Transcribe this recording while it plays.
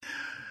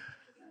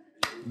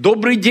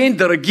Добрый день,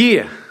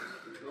 дорогие!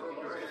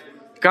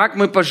 Как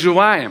мы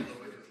поживаем?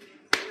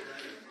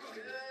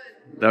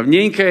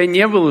 Давненько я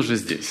не был уже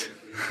здесь.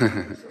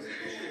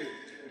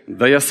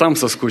 Да я сам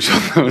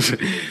соскучился уже.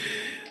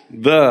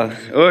 Да,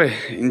 ой,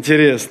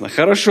 интересно.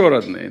 Хорошо,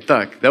 родные.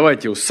 Так,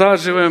 давайте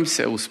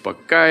усаживаемся,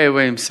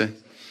 успокаиваемся.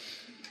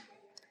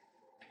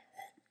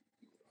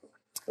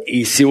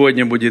 И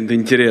сегодня будет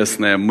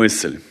интересная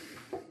мысль.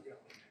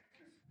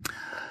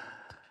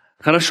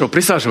 Хорошо,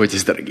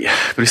 присаживайтесь, дорогие.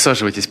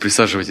 Присаживайтесь.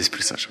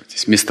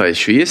 Места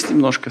еще есть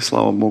немножко,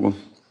 слава Богу.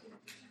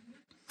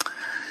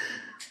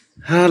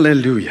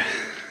 Аллилуйя.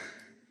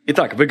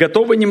 Итак, вы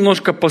готовы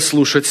немножко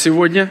послушать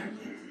сегодня?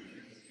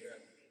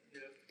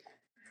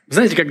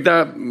 Знаете,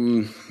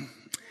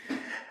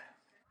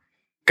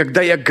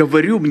 когда я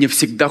говорю, мне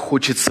всегда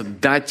хочется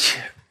дать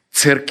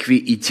церкви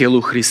и телу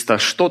Христа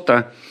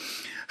что-то,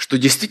 что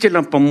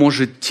действительно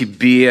поможет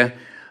тебе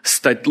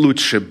стать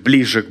лучше,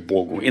 ближе к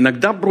Богу.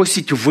 Иногда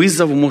бросить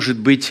вызов может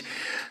быть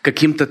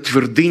каким-то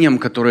твердыням,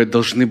 которые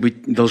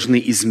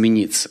должны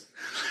измениться.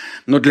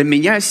 Но для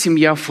меня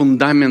семья –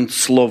 фундамент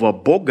Слова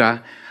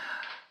Бога,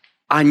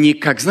 а не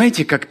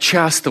как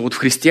часто в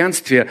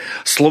христианстве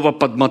слово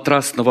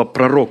подматрасного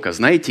пророка.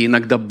 Знаете,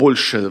 иногда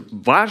больше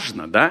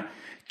важно, да,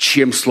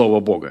 чем Слово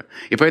Бога.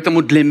 И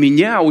поэтому для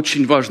меня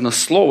очень важно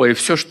Слово, и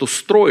все, что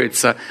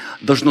строится,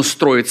 должно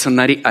строиться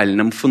на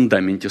реальном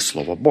фундаменте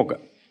Слова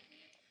Бога.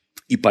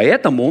 И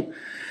поэтому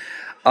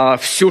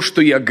все,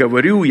 что я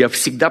говорю, я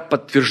всегда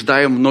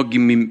подтверждаю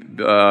многими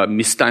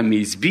местами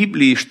из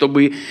Библии,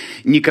 чтобы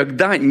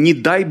никогда, не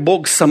дай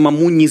Бог,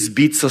 самому не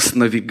сбиться с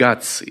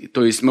навигации.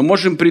 То есть мы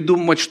можем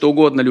придумывать что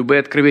угодно,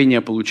 любые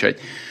откровения получать,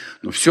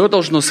 но все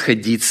должно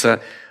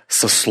сходиться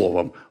со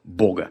Словом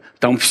Бога.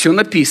 Там все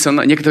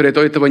написано. Некоторые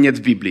говорят, этого нет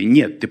в Библии.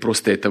 Нет, ты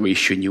просто этого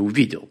еще не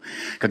увидел.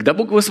 Когда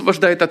Бог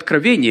высвобождает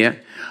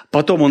откровение,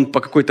 потом Он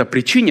по какой-то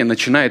причине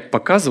начинает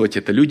показывать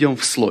это людям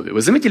в Слове. Вы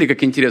заметили,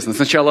 как интересно?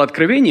 Сначала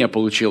откровение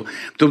получил,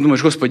 потом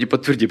думаешь, Господи,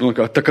 подтверди.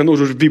 Потом, так оно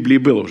уже в Библии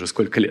было уже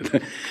сколько лет.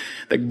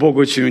 Так Бог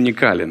очень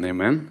уникален.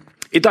 Amen.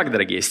 Итак,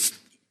 дорогие,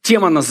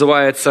 тема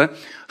называется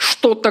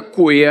 «Что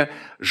такое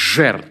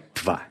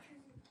жертва?»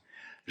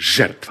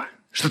 Жертва.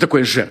 Что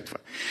такое жертва?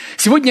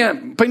 Сегодня,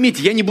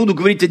 поймите, я не буду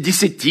говорить о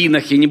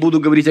десятинах, я не буду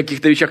говорить о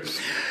каких-то вещах.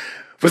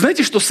 Вы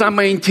знаете, что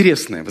самое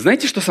интересное?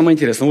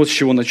 Вот с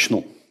чего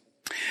начну.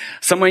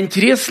 Самое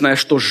интересное,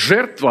 что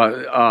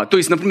жертва, то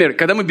есть, например,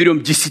 когда мы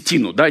берем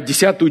десятину, да,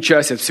 10-ю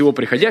часть от всего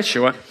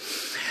приходящего,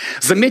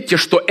 заметьте,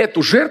 что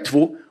эту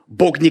жертву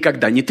Бог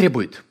никогда не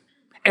требует.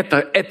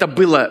 Это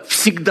было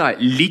всегда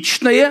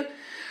личное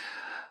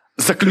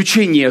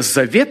заключение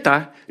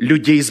завета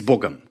людей с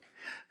Богом.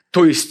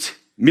 То есть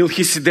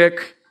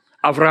Мелхиседек,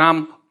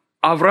 Авраам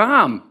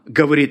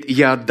говорит,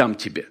 я отдам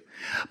тебе.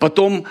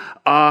 Потом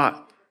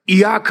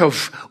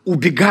Иаков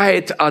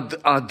убегает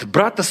от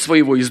брата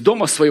своего, из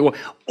дома своего.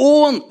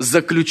 Он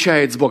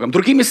заключает с Богом.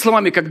 Другими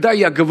словами, когда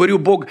я говорю,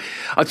 Бог,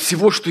 от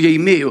всего, что я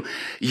имею,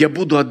 я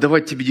буду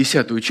отдавать тебе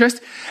 10-ю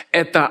часть,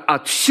 это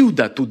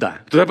отсюда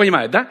туда. Кто-то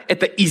понимает, да?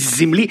 Это из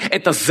земли,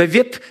 это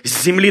завет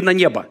с земли на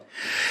небо.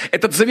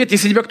 Этот завет,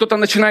 если тебя кто-то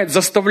начинает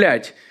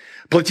заставлять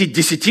платить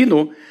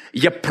десятину,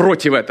 я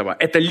против этого.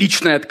 Это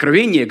личное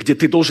откровение, где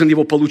ты должен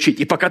его получить.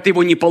 И пока ты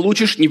его не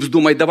получишь, не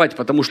вздумай давать,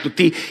 потому что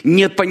ты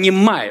не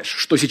понимаешь,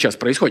 что сейчас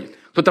происходит.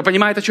 Кто-то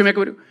понимает, о чем я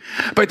говорю?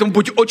 Поэтому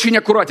будь очень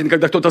аккуратен,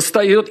 когда кто-то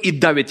встает и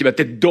давит тебя.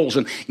 Ты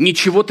должен.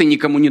 Ничего ты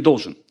никому не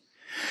должен.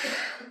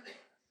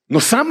 Но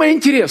самое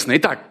интересное,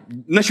 итак,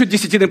 насчет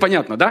десятины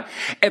понятно, да?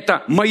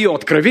 Это мое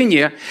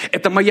откровение,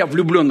 это моя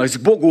влюбленность к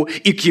Богу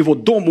и к Его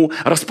дому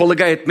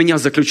располагает меня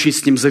заключить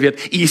с Ним завет.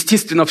 И,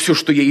 естественно, все,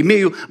 что я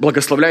имею,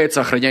 благословляется,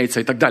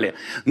 охраняется и так далее.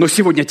 Но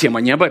сегодня тема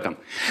не об этом.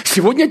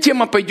 Сегодня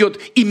тема пойдет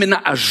именно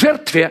о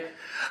жертве,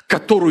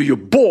 которую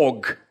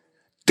Бог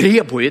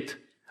требует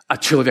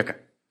от человека.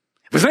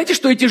 Вы знаете,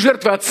 что эти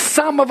жертвы от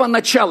самого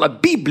начала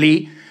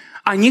Библии,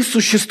 они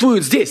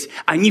существуют здесь,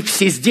 они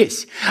все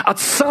здесь. От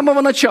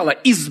самого начала,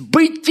 из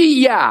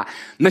бытия,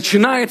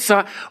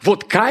 начинается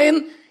вот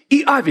Каин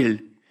и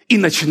Авель. И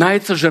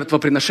начинается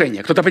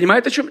жертвоприношение. Кто-то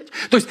понимает, о чем речь?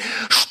 То есть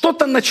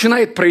что-то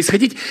начинает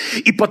происходить,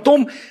 и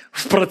потом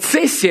в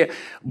процессе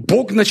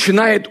Бог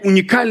начинает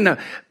уникально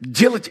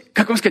делать,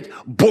 как вам сказать,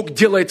 Бог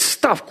делает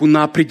ставку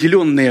на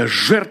определенные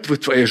жертвы в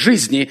твоей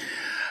жизни,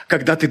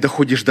 когда ты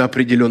доходишь до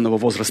определенного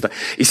возраста.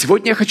 И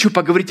сегодня я хочу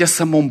поговорить о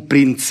самом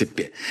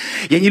принципе.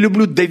 Я не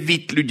люблю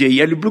давить людей.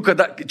 Я люблю,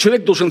 когда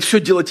человек должен все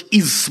делать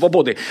из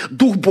свободы.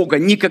 Дух Бога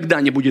никогда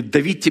не будет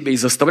давить тебя и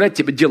заставлять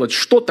тебя делать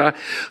что-то,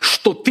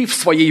 что ты в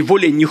своей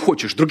воле не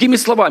хочешь. Другими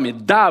словами,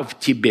 дав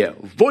тебе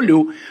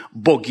волю,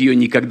 Бог ее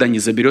никогда не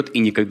заберет и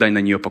никогда на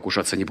нее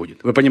покушаться не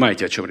будет. Вы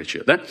понимаете, о чем речь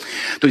идет, да?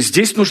 То есть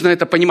здесь нужно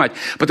это понимать,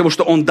 потому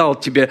что Он сделал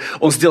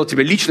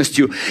тебя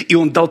личностью, и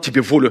Он дал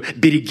тебе волю.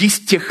 Берегись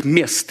тех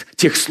мест,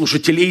 тех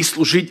служителей и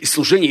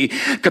служений,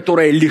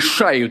 которые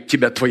лишают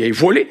тебя твоей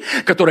воли,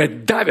 которые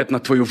давят на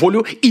твою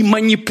волю и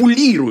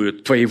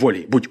манипулируют твоей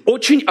волей. Будь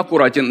очень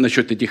аккуратен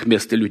насчет этих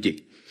мест и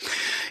людей.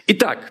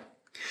 Итак,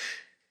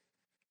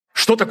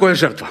 что такое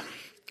жертва?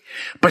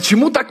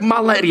 Почему так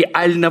мало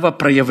реального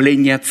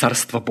проявления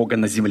Царства Бога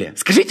на земле?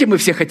 Скажите, мы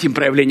все хотим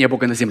проявления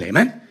Бога на земле,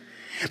 amen?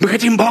 Мы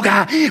хотим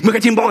Бога, мы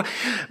хотим Бога.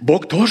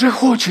 Бог тоже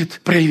хочет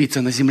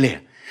проявиться на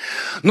земле.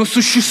 Но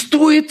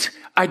существует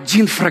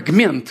один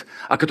фрагмент,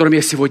 о котором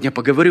я сегодня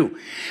поговорю.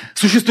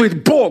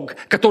 Существует Бог,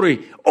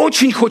 который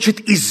очень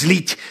хочет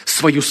излить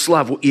свою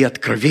славу и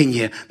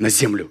откровение на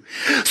землю.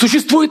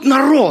 Существует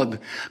народ,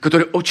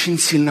 который очень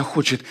сильно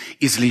хочет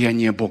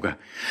излияния Бога.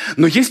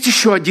 Но есть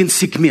еще один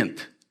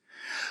сегмент.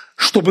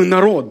 Чтобы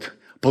народ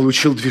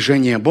получил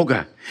движение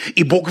Бога,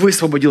 и Бог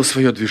высвободил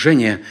свое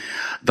движение,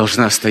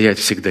 должна стоять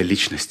всегда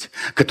личность,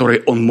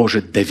 которой Он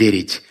может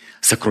доверить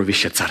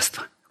сокровища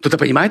царства. Кто-то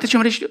понимает, о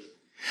чем речь идет?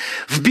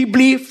 В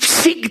Библии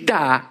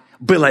всегда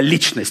была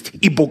личность,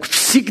 и Бог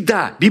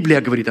всегда, Библия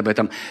говорит об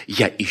этом,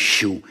 «Я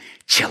ищу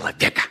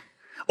человека».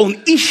 Он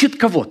ищет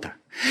кого-то.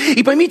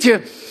 И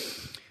поймите,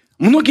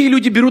 многие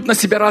люди берут на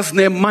себя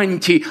разные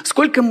мантии.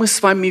 Сколько мы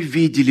с вами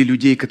видели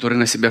людей, которые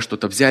на себя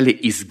что-то взяли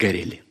и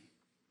сгорели?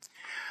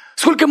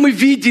 Сколько мы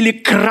видели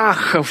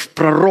крахов,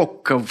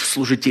 пророков,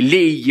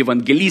 служителей,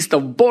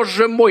 евангелистов.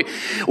 Боже мой,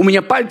 у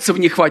меня пальцев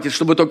не хватит,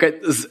 чтобы только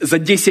за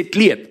 10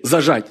 лет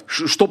зажать,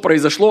 что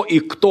произошло, и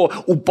кто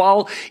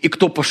упал, и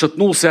кто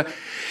пошатнулся.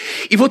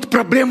 И вот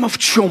проблема в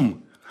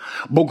чем?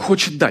 Бог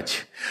хочет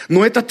дать.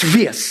 Но этот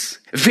вес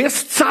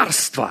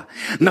царства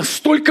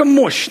настолько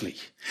мощный,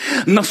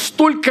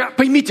 настолько,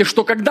 поймите,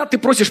 что когда ты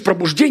просишь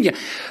пробуждения,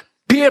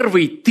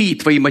 первый ты и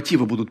твои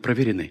мотивы будут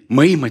проверены.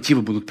 Мои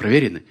мотивы будут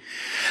проверены.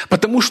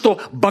 Потому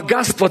что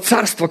богатство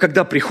царства,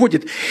 когда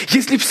приходит,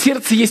 если в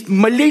сердце есть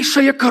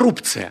малейшая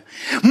коррупция,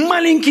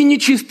 маленький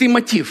нечистый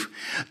мотив,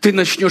 ты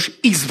начнешь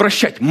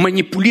извращать,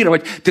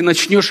 манипулировать, ты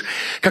начнешь,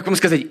 как вам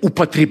сказать,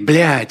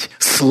 употреблять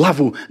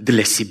славу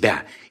для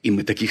себя. И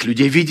мы таких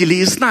людей видели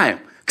и знаем.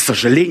 К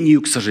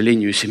сожалению,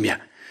 семья.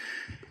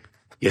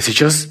 Я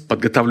сейчас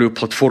подготавливаю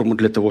платформу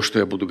для того, что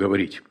я буду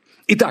говорить.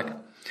 Итак,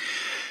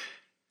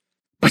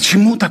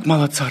 почему так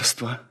мало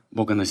царства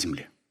Бога на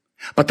земле?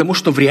 Потому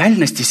что в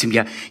реальности,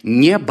 семья,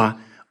 небо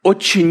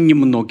очень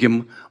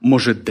немногим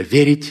может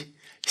доверить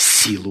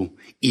силу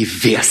и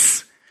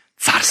вес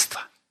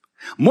царства.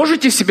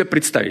 Можете себе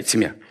представить,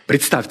 семья?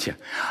 Представьте,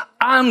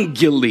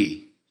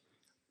 ангелы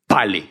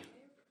пали.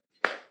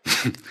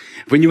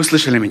 Вы не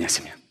услышали меня,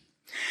 семья.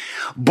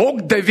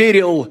 Бог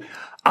доверил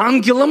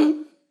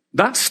ангелам,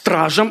 да,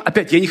 стражам.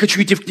 Опять, я не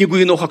хочу идти в книгу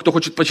Еноха. Кто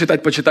хочет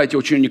почитать, почитайте.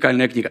 Очень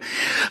уникальная книга.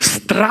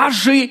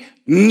 Стражи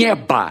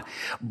неба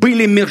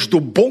были между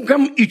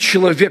Богом и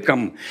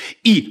человеком.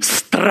 И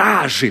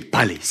стражи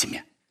пали,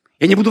 семья.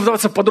 Я не буду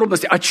вдаваться в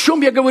подробности. О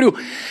чем я говорю?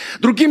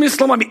 Другими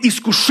словами,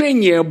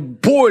 искушение,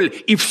 боль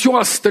и все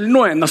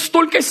остальное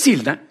настолько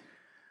сильно.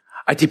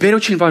 А теперь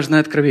очень важное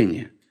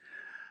откровение.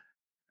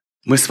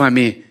 Мы с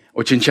вами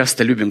очень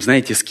часто любим,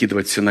 знаете,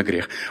 скидывать все на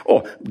грех.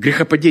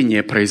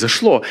 Грехопадение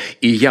произошло,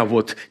 и я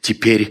вот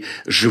теперь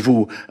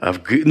живу,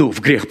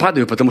 в грех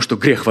падаю, потому что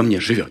грех во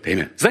мне живет.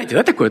 Знаете,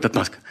 да, такое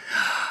отмазка?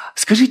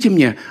 Скажите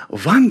мне,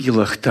 в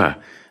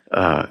ангелах-то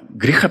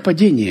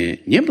грехопадения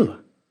не было?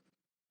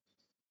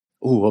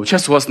 Вот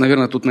сейчас у вас,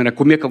 наверное,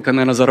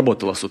 кумекалка,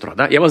 заработала с утра,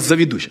 да? Я вас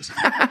заведу сейчас.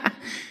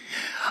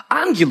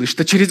 Ангелы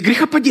что через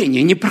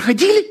грехопадение не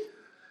проходили?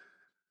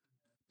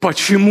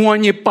 Почему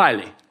они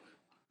пали?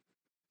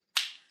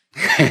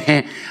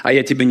 А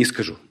я тебе не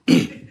скажу.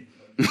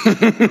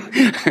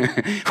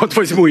 Вот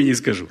возьму и не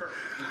скажу.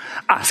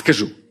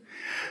 Скажу.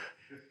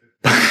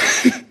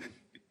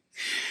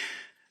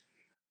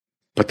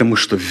 Потому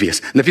что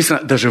вес.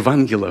 Написано, даже в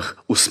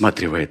ангелах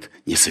усматривает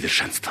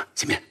несовершенство.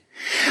 Семья.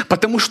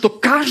 Потому что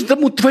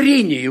каждому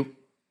творению,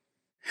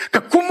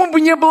 какому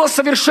бы ни было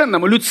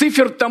совершенному,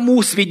 Люцифер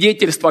тому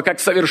свидетельство, как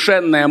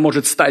совершенное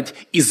может стать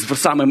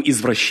самым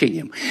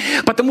извращением.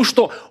 Потому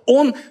что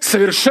он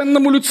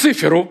совершенному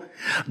Люциферу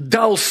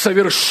дал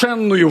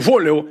совершенную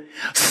волю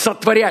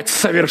сотворять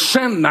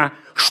совершенно,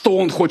 что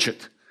он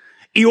хочет.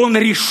 И он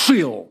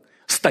решил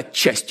стать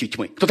частью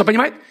тьмы. Кто-то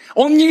понимает?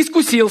 Он не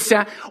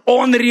искусился,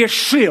 он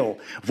решил.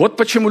 Вот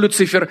почему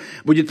Люцифер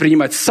будет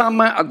принимать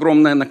самое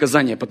огромное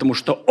наказание, потому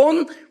что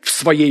он в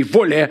своей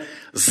воле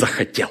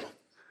захотел.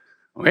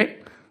 Окей?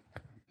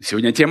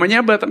 Сегодня тема не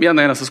об этом. Я,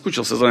 наверное,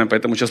 соскучился за вами,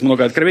 поэтому сейчас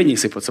много откровений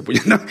сыпаться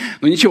будет.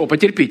 Но ничего,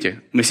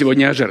 потерпите. Мы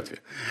сегодня о жертве.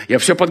 Я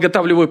все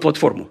подготавливаю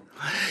платформу.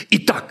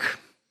 Итак,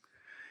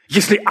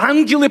 если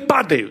ангелы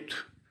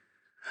падают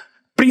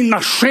при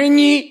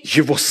ношении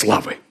его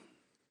славы,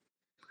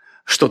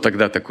 что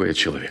тогда такое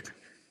человек?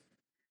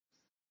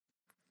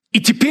 И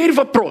теперь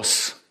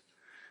вопрос.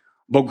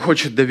 Бог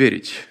хочет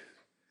доверить.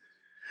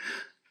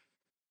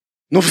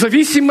 Но в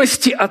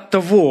зависимости от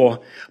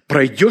того,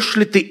 пройдешь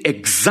ли ты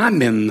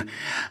экзамен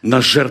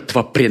на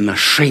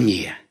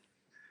жертвоприношение,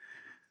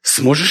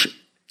 сможешь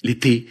ли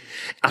ты,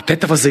 от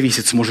этого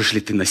зависит, сможешь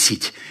ли ты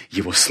носить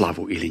его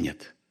славу или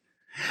нет.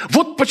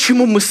 Вот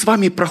почему мы с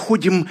вами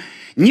проходим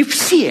не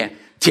все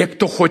те,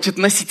 кто хочет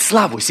носить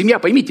славу. Семья,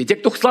 поймите, те,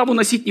 кто славу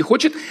носить не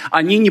хочет,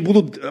 они не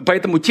будут,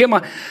 поэтому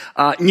тема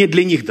не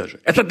для них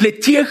даже. Это для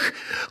тех,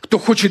 кто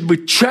хочет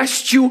быть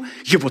частью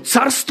его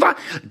царства,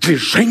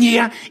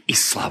 движения и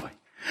славы.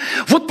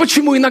 Вот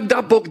почему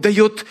иногда Бог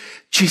дает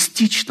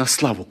частично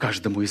славу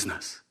каждому из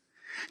нас.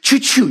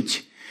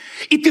 Чуть-чуть.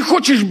 И ты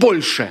хочешь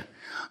больше,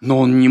 но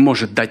Он не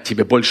может дать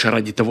тебе больше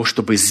ради того,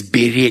 чтобы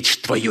сберечь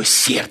твое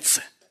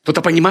сердце.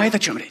 Кто-то понимает, о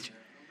чем речь?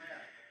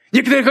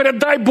 Некоторые говорят,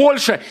 дай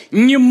больше.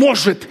 Не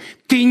может.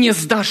 Ты не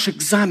сдашь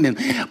экзамен.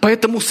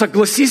 Поэтому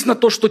согласись на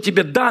то, что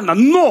тебе дано.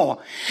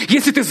 Но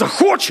если ты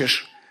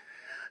захочешь,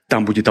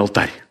 там будет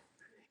алтарь.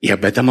 И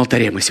об этом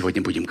алтаре мы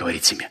сегодня будем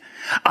говорить семье.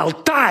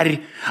 Алтарь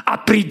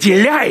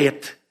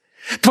определяет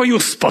твою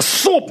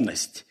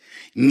способность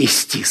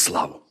нести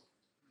славу.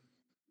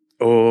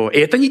 О,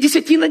 это не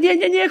десятина,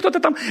 не, кто-то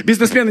там,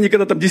 бизнесмены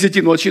никогда там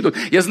десятину отсчитывают.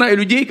 Я знаю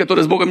людей,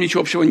 которые с Богом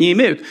ничего общего не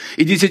имеют,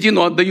 и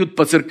десятину отдают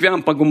по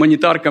церквям, по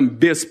гуманитаркам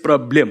без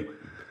проблем.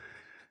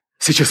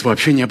 Сейчас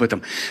вообще не об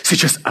этом.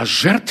 Сейчас о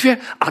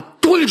жертве, о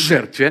той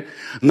жертве,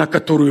 на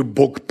которую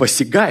Бог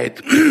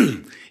посягает,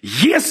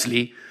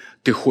 если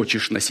ты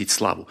хочешь носить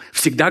славу.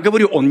 Всегда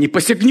говорю, Он не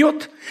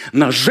посягнет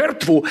на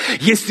жертву,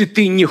 если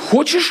ты не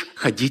хочешь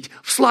ходить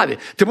в славе.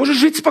 Ты можешь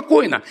жить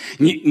спокойно.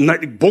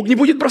 Бог не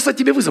будет бросать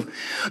тебе вызов.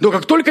 Но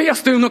как только я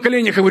стою на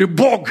коленях и говорю,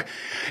 Бог,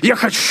 я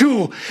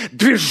хочу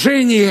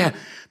движение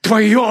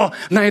Твое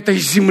на этой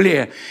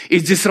земле. И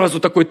здесь сразу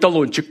такой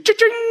талончик.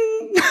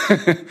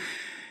 Ча-чинь!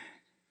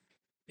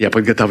 Я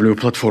подготавливаю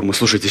платформу.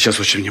 Слушайте сейчас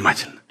очень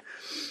внимательно.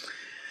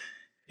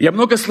 Я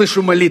много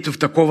слышу молитв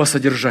такого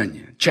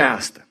содержания.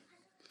 Часто.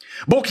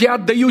 Бог, я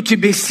отдаю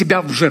тебе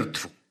себя в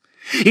жертву.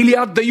 Или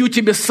я отдаю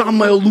тебе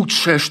самое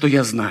лучшее, что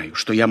я знаю,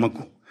 что я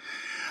могу.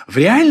 В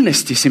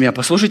реальности, семья,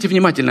 послушайте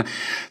внимательно,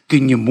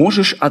 ты не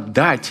можешь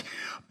отдать,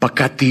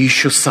 пока ты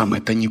еще сам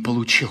это не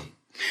получил.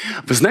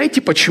 Вы знаете,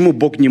 почему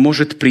Бог не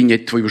может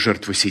принять твою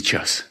жертву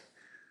сейчас?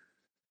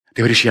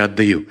 Ты говоришь, я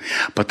отдаю.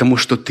 Потому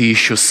что ты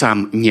еще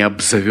сам не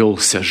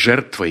обзавелся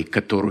жертвой,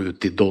 которую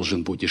ты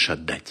должен будешь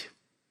отдать.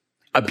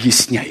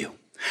 Объясняю.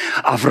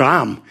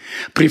 Авраам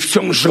при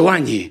всем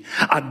желании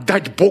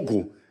отдать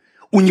Богу,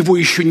 у него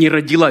еще не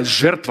родилась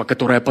жертва,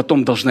 которая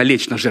потом должна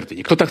лечь на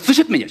жертвенник. Кто-то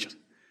слышит меня сейчас?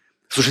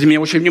 Слушайте меня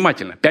очень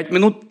внимательно. 5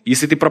 минут,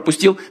 если ты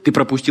пропустил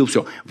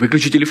все.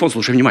 Выключи телефон,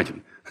 слушай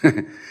внимательно.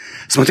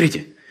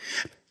 Смотрите.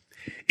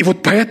 И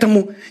вот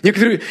поэтому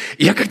некоторые...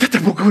 Я когда-то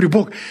Богу говорю,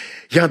 Бог,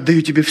 я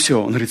отдаю тебе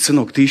все. Он говорит,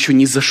 сынок, ты еще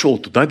не зашел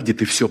туда, где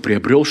ты все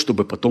приобрел,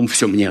 чтобы потом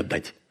все мне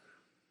отдать.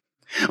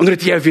 Он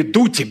говорит, я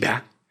веду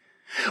тебя.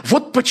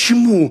 Вот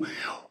почему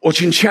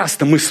очень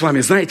часто мы с вами,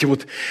 знаете,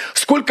 вот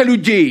сколько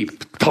людей,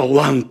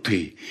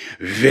 таланты,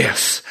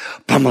 вес,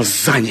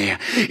 помазание,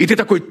 и ты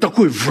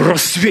такой в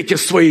рассвете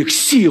своих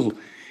сил.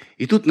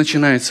 И тут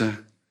начинается,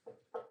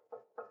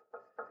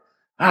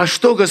 а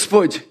что,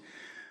 Господь?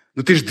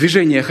 Ну ты же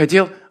движение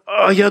хотел,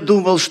 а я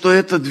думал, что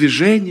это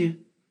движение.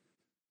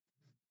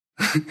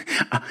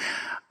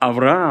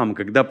 Авраам,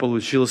 когда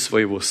получил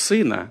своего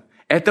сына,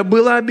 это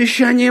было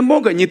обещание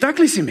Бога, не так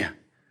ли, семья?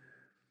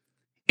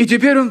 И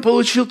теперь он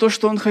получил то,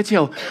 что он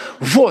хотел.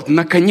 Вот,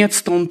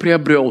 наконец-то он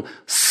приобрел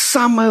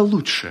самое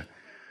лучшее.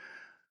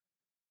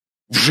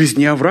 В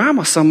жизни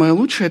Авраама самое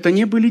лучшее – это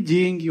не были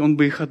деньги, он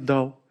бы их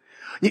отдал.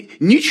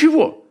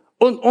 Ничего.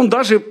 Он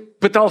даже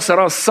пытался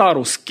раз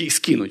Сару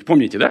скинуть,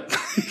 помните, да?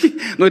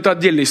 Но это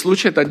отдельный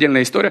случай, это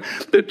отдельная история.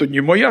 Это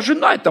не моя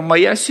жена, это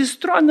моя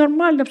сестра,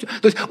 нормально все.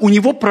 То есть у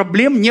него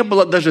проблем не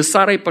было даже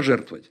Сарой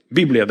пожертвовать.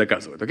 Библия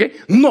доказывает, окей?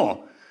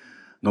 Но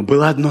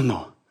было одно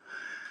но.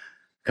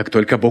 Как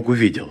только Бог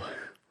увидел,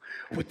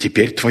 вот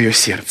теперь твое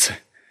сердце,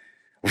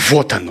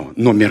 вот оно,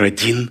 номер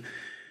 1,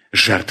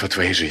 жертва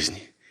твоей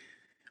жизни.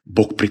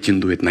 Бог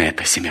претендует на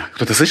это, семья.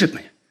 Кто-то слышит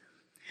меня?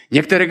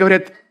 Некоторые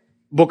говорят,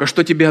 Бог, а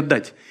что тебе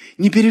отдать?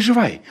 Не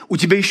переживай, у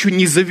тебя еще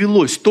не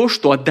завелось то,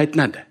 что отдать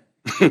надо.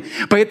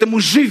 Поэтому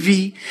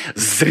живи,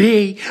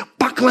 зрей,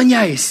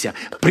 поклоняйся,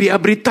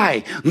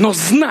 приобретай. Но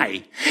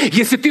знай,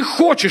 если ты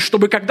хочешь,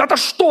 чтобы когда-то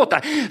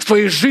что-то в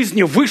твоей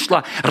жизни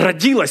вышло,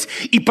 родилось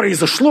и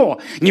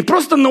произошло, не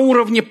просто на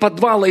уровне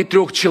подвала и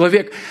 3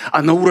 человек,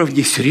 а на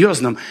уровне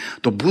серьезном,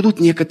 то будут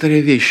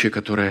некоторые вещи,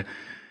 которые...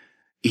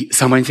 И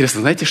самое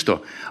интересное, знаете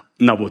что?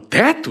 На вот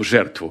эту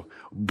жертву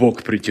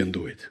Бог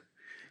претендует.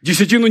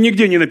 Десятину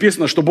нигде не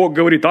написано, что Бог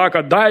говорит, так,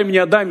 отдай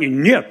мне.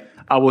 Нет.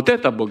 А вот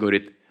это Бог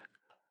говорит,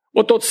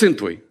 вот тот сын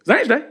твой.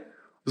 Знаешь, да?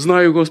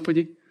 Знаю,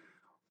 Господи.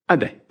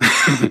 Отдай.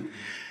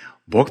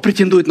 Бог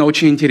претендует на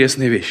очень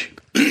интересные вещи.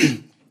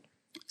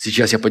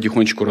 Сейчас я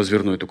потихонечку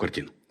разверну эту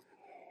картину.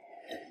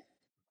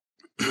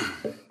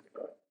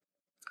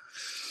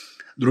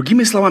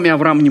 Другими словами,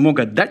 Авраам не мог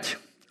отдать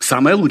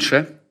самое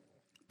лучшее,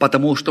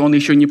 потому что он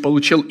еще не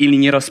получил или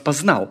не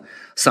распознал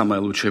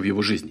самое лучшее в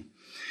его жизни.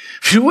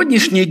 В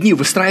сегодняшние дни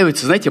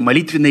выстраиваются, знаете,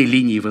 молитвенные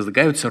линии,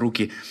 возлагаются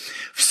руки.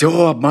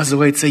 Все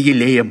обмазывается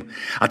елеем.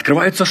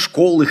 Открываются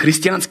школы,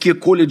 христианские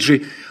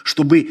колледжи,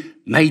 чтобы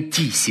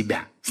найти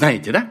себя.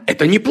 Знаете, да?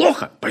 Это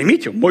неплохо.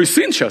 Поймите, мой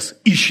сын сейчас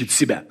ищет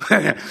себя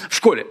в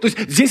школе. То есть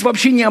здесь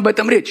вообще не об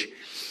этом речь.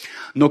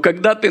 Но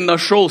когда ты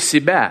нашел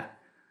себя,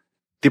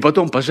 ты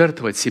потом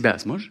пожертвовать себя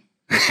сможешь?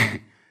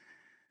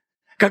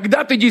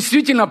 Когда ты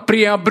действительно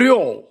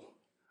приобрел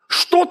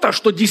что-то,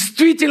 что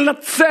действительно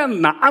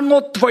ценно, оно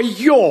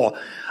твое,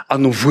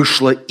 оно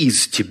вышло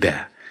из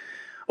тебя.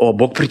 О,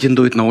 Бог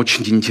претендует на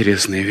очень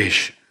интересные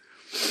вещи.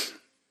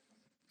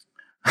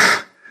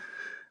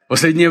 В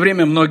последнее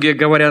время многие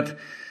говорят,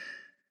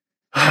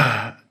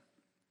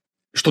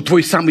 что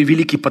твой самый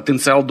великий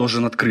потенциал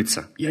должен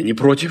открыться. Я не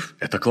против,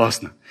 это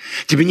классно.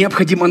 Тебе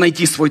необходимо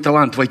найти свой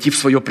талант, войти в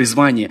свое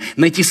призвание,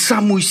 найти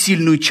самую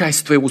сильную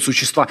часть твоего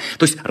существа,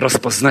 то есть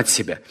распознать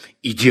себя.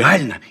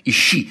 Идеально,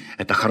 ищи,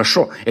 это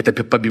хорошо, это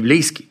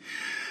по-библейски.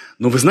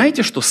 Но вы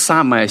знаете, что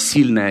самая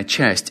сильная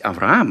часть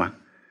Авраама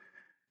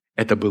 –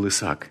 это был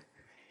Исаак.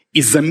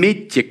 И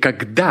заметьте,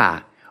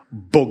 когда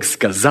Бог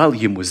сказал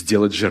ему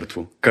сделать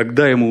жертву,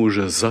 когда ему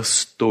уже за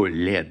 100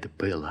 лет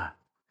было.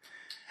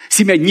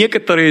 Семья,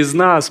 некоторые из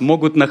нас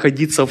могут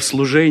находиться в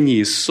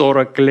служении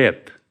 40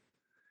 лет.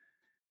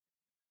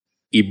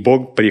 И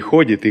Бог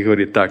приходит и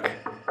говорит так,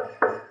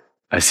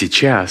 а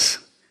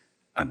сейчас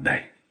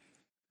отдай.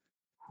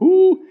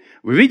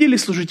 Вы видели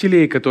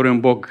служителей,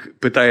 которым Бог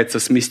пытается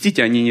сместить,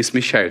 а они не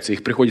смещаются?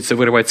 Их приходится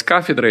вырывать с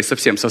кафедры и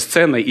совсем со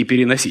сцены и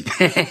переносить.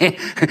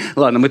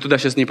 Ладно, мы туда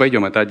сейчас не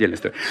пойдем, это отдельная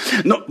история.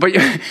 Но,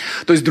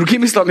 то есть,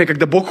 другими словами,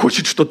 когда Бог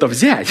хочет что-то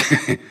взять,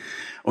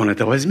 Он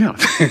это возьмет.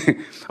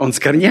 Он с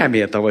корнями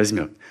это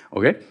возьмет.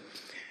 Okay?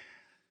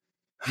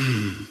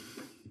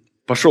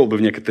 Пошел бы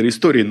в некоторые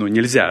истории, но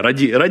нельзя.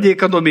 Ради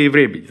экономии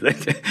времени.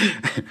 Знаете?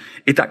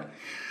 Итак,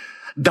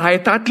 да,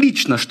 это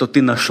отлично, что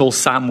ты нашел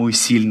самую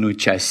сильную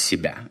часть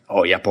себя.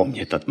 О, я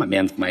помню этот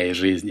момент в моей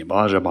жизни,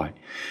 Боже мой.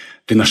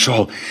 Ты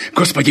нашел,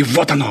 Господи,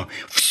 вот оно,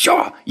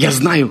 все. Я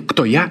знаю,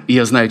 кто я, и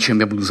я знаю, чем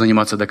я буду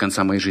заниматься до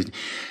конца моей жизни.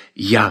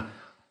 Я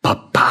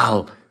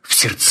попал в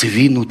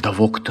сердцевину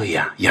того, кто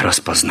я. Я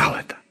распознал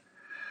это.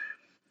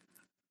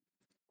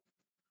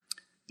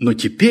 Но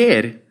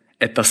теперь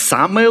это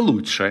самое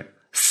лучшее,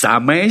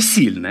 самое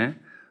сильное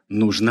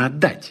нужно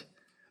отдать.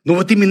 Но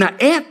вот именно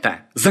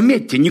это,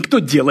 заметьте, никто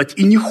делать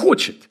и не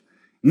хочет,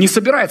 не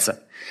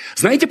собирается.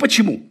 Знаете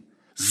почему?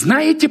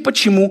 Знаете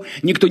почему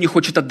никто не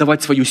хочет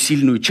отдавать свою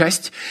сильную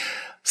часть,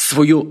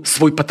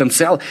 свой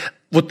потенциал,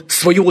 вот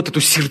свою вот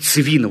эту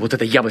сердцевину, вот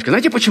это яблочко?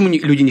 Знаете, почему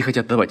люди не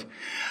хотят отдавать?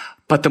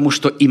 Потому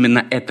что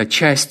именно эта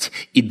часть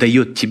и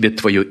дает тебе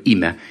твое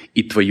имя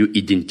и твою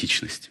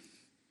идентичность.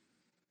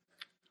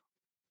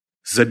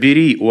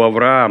 Забери у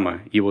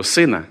Авраама его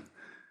сына,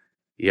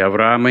 и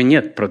Авраама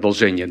нет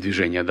продолжения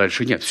движения,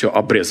 дальше нет. Все,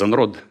 обрезан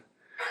род.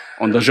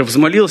 Он даже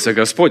взмолился,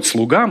 Господь,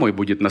 слуга мой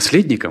будет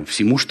наследником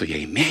всему, что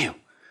я имею.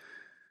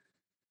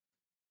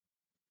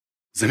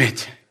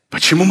 Заметьте,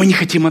 почему мы не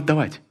хотим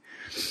отдавать?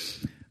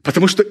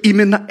 Потому что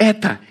именно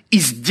это и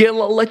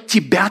сделало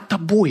тебя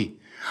тобой.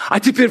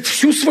 А теперь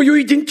всю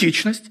свою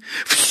идентичность,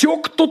 все,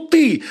 кто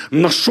ты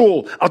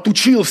нашел,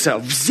 отучился,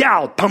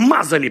 взял,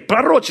 помазали,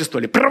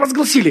 пророчествовали,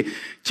 провозгласили,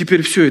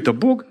 теперь все это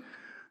Бог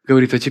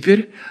говорит, а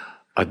теперь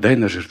отдай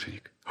на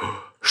жертвенник.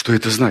 Что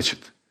это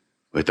значит?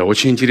 Это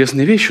очень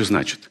интересные вещи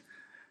значит.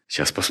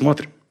 Сейчас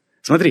посмотрим.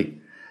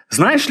 Смотри,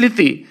 знаешь ли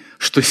ты,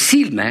 что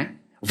сильное,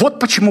 вот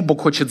почему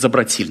Бог хочет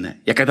забрать сильное.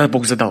 Я когда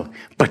Бог задал,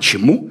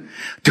 почему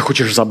ты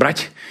хочешь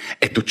забрать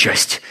эту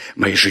часть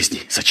моей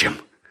жизни? Зачем?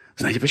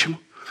 Знаете почему?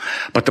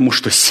 Потому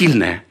что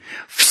сильное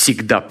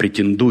всегда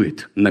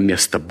претендует на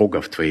место Бога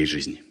в твоей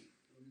жизни.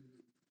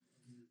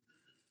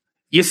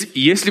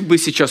 Если бы вы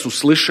сейчас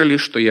услышали,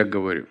 что я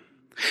говорю,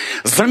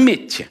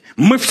 заметьте,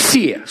 мы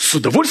все с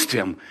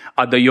удовольствием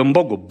отдаем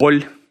Богу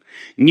боль,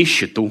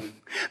 нищету,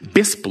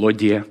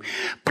 бесплодие,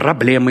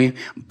 проблемы,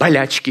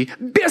 болячки.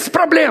 Без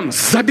проблем,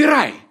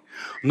 забирай.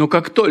 Но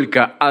как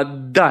только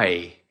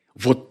отдай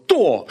вот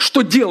то,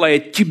 что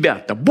делает тебя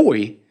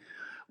тобой,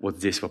 вот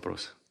здесь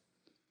вопрос.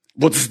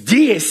 Вот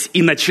здесь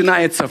и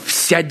начинается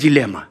вся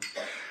дилемма.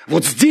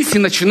 Вот здесь и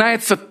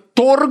начинается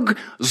торг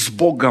с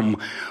Богом.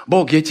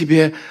 Бог, я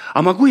тебе...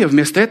 А могу я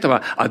вместо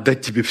этого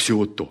отдать тебе все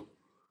вот то?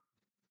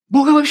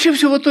 Бога вообще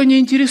все вот то не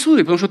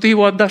интересует, потому что ты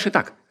его отдашь и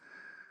так.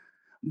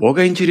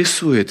 Бога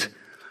интересует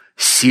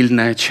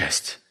сильная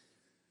часть.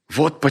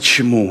 Вот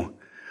почему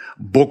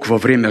Бог во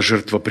время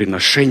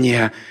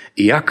жертвоприношения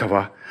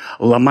Иакова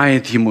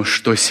ломает ему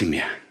что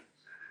семя?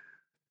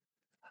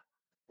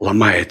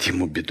 Ломает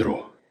ему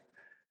бедро.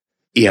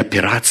 И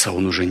опираться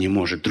он уже не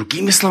может.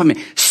 Другими словами,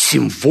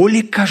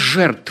 символика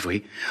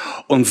жертвы.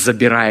 Он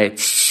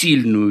забирает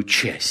сильную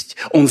часть.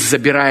 Он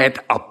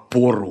забирает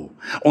опору.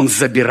 Он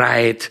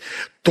забирает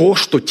то,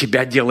 что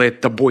тебя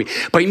делает тобой.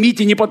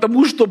 Поймите, не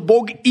потому, что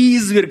Бог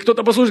изверг.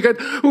 Кто-то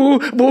послушает,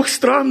 говорит, Бог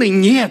странный.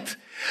 Нет.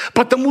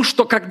 Потому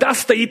что, когда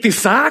стоит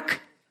Исаак,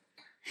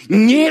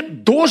 не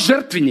до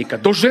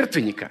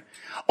жертвенника,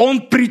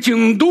 он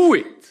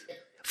претендует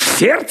в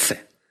сердце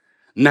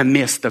на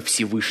место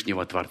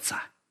Всевышнего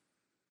Творца.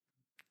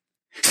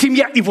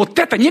 Семья. И вот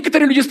это,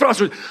 некоторые люди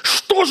спрашивают,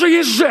 что же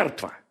есть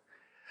жертва?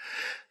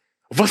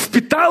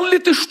 Воспитал ли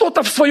ты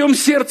что-то в своем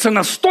сердце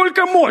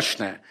настолько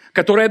мощное,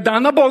 которое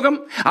дано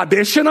Богом,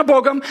 обещано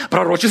Богом,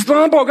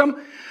 пророчествовано Богом,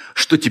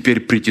 что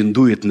теперь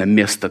претендует на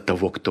место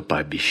того, кто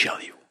пообещал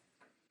его?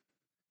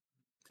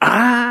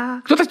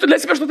 Кто-то для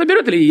себя что-то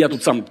берет, или я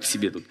тут сам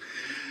себе тут?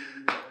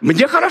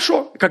 Мне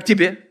хорошо, как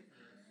тебе?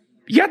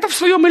 Я-то в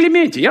своем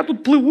элементе. Я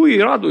тут плыву и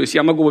радуюсь.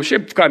 Я могу вообще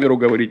в камеру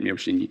говорить. Мне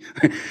вообще не...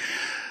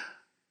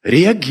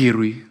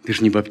 Реагируй. Ты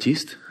же не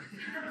баптист.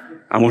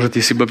 А может,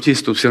 если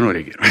баптист, то все равно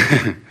реагируй.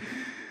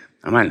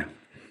 Нормально.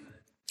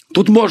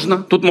 Тут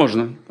можно. Тут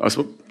можно.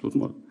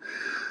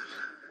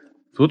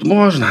 Тут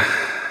можно.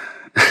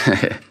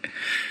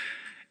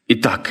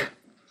 Итак,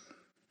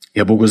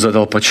 я Богу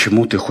задал,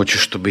 почему ты хочешь,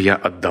 чтобы я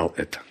отдал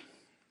это?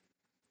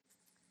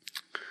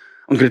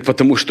 Он говорит,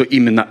 потому что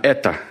именно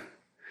это,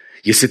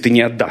 если ты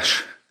не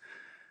отдашь,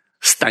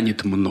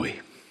 станет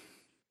мной.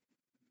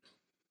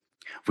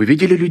 Вы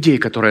видели людей,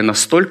 которые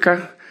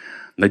настолько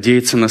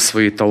надеются на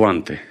свои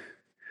таланты,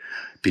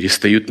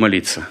 перестают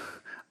молиться,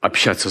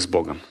 общаться с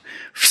Богом.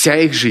 Вся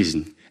их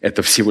жизнь –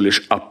 это всего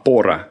лишь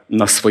опора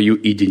на свою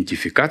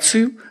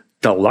идентификацию,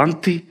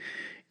 таланты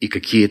и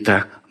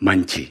какие-то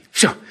мантии.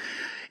 Все.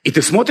 И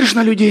ты смотришь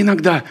на людей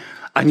иногда,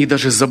 они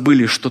даже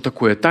забыли, что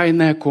такое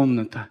тайная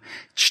комната,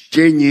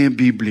 чтение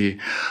Библии,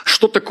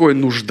 что такое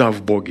нужда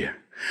в Боге.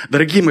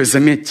 Дорогие мои,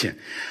 заметьте,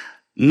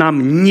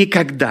 нам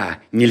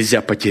никогда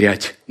нельзя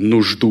потерять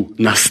нужду,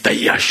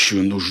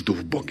 настоящую нужду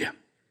в Боге.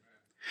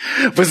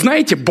 Вы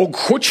знаете, Бог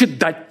хочет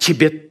дать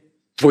тебе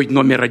твой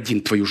номер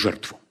один, твою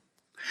жертву.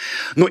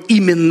 Но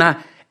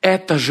именно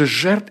эта же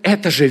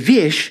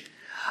вещь,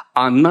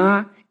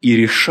 она и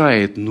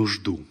решает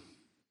нужду.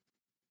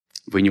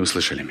 Вы не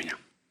услышали меня.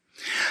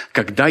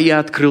 Когда я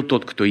открыл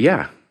тот, кто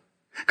я,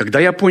 когда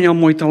я понял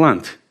мой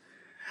талант,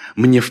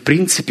 мне, в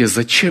принципе,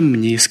 зачем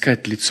мне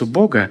искать лицо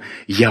Бога?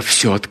 Я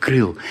все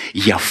открыл,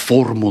 я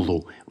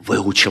формулу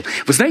выучил.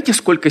 Вы знаете,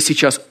 сколько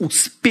сейчас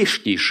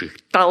успешнейших,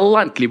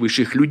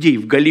 талантливейших людей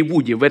в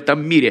Голливуде, в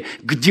этом мире,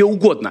 где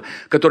угодно,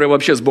 которые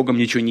вообще с Богом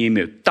ничего не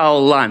имеют?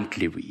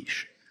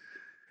 Талантливейшие.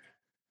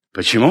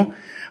 Почему?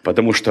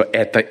 Потому что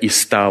это и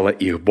стало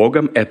их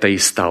Богом, это и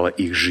стало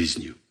их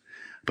жизнью.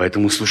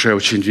 Поэтому слушай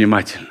очень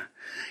внимательно.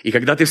 И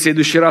когда ты в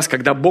следующий раз,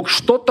 когда Бог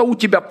что-то у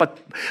тебя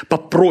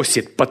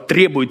попросит,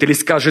 потребует или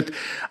скажет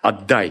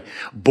 «отдай»,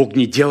 Бог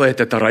не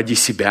делает это ради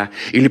себя.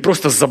 Или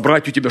просто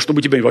забрать у тебя, чтобы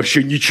у тебя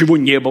вообще ничего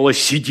не было.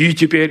 Сиди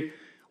теперь.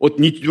 Вот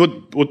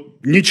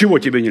ничего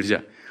тебе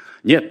нельзя.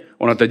 Нет,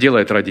 Он это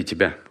делает ради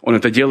тебя. Он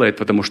это делает,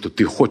 потому что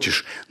ты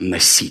хочешь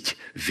носить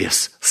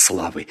вес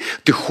славы.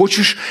 Ты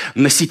хочешь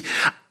носить...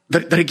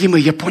 Дорогие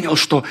мои, я понял,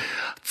 что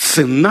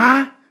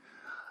цена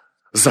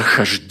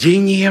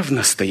захождения в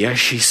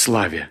настоящей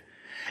славе –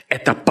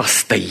 это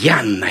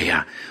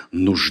постоянная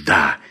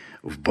нужда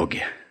в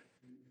Боге.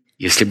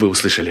 Если бы вы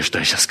услышали, что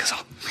я сейчас сказал.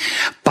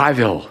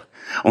 Павел,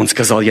 он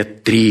сказал, я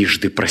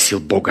трижды просил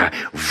Бога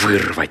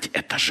вырвать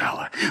это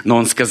жало. Но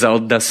он сказал,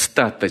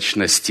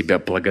 достаточно с тебя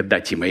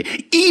благодати моей,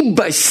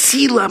 ибо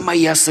сила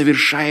моя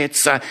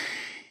совершается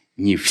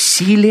не в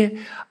силе,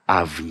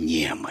 а в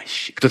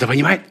немощи. Кто-то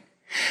понимает?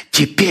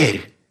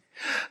 Теперь,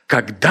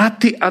 когда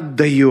ты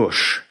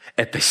отдаешь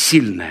это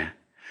сильное,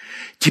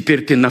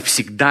 теперь ты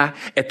навсегда,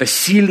 это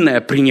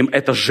сильное,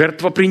 эта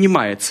жертва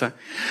принимается.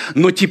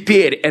 Но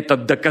теперь это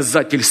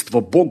доказательство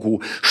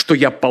Богу, что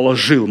я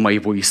положил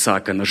моего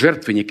Исаака на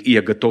жертвенник, и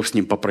я готов с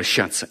ним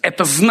попрощаться.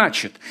 Это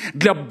значит,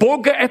 для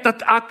Бога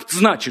этот акт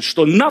значит,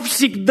 что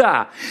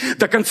навсегда,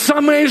 до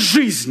конца моей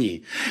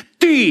жизни,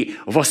 ты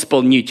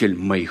восполнитель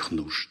моих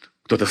нужд.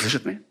 Кто-то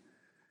слышит меня?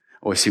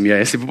 О, семья,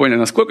 если вы поняли,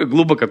 насколько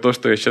глубоко то,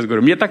 что я сейчас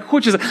говорю. Мне так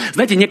хочется...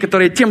 Знаете,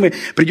 некоторые темы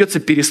придется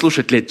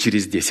переслушать лет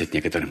через 10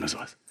 некоторым из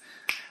вас.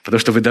 Потому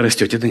что вы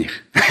дорастете до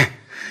них.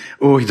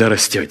 Ой,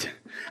 дорастете.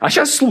 А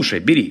сейчас слушай,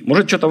 бери,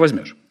 может, что-то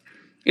возьмешь.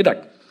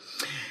 Итак,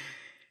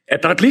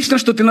 это отлично,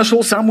 что ты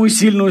нашел самую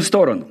сильную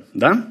сторону,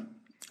 да?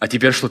 А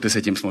теперь что ты с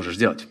этим сможешь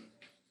делать?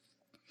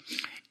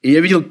 И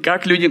я видел,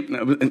 как люди...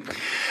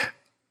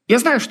 Я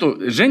знаю, что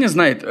Женя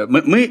знает,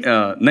 мы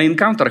на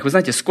энкаунтерах, вы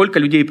знаете, сколько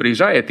людей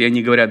приезжает, и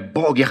они говорят,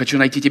 Бог, я хочу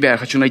найти тебя, я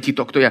хочу найти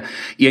то, кто я.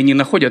 И они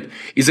находят,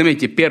 и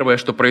заметьте, первое,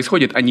 что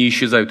происходит, они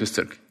исчезают из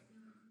церкви.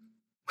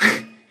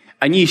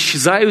 Они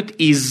исчезают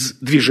из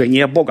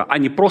движения Бога.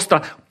 Они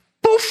просто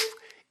пуф,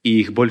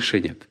 и их больше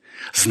нет.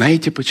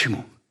 Знаете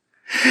почему?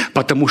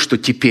 Потому что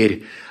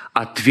теперь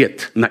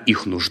ответ на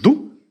их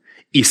нужду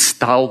и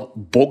стал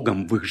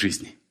Богом в их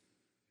жизни.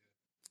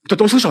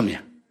 Кто-то услышал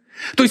меня?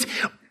 То есть...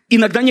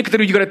 Иногда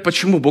некоторые люди говорят,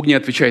 почему Бог не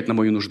отвечает на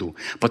мою нужду?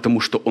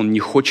 Потому что Он не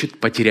хочет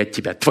потерять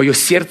тебя. Твое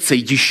сердце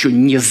еще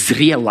не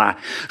зрело,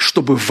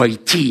 чтобы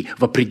войти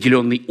в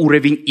определенный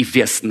уровень и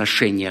вес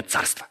ношения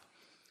царства.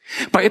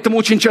 Поэтому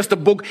очень часто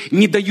Бог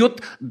не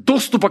дает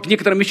доступа к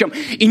некоторым вещам.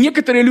 И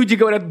некоторые люди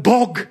говорят,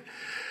 Бог,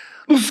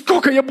 ну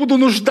сколько я буду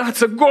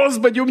нуждаться,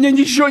 Господи, у меня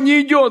ничего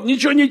не идет,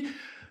 ничего не...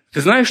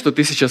 Ты знаешь, что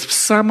ты сейчас в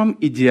самом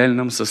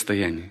идеальном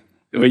состоянии?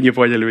 Вы не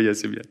поняли меня,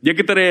 семья.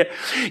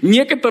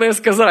 Некоторые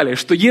сказали,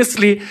 что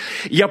если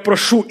я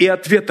прошу и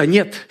ответа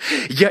нет,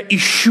 я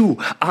ищу,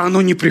 а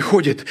оно не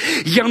приходит.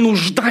 Я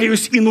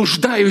нуждаюсь,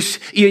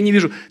 и я не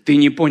вижу. Ты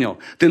не понял.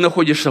 Ты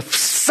находишься в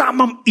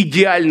самом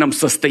идеальном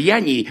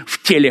состоянии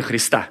в теле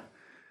Христа.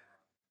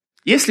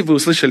 Если вы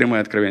услышали мое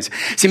откровение.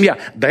 Семья,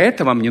 до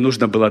этого мне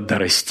нужно было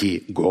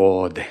дорасти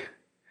годы.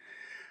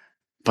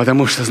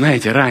 Потому что,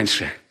 знаете,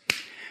 раньше...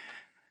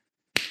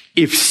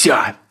 И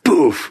все.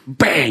 пуф,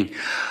 бэнь.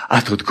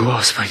 А тут,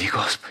 Господи,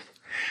 Господи,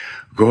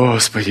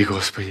 Господи,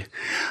 Господи,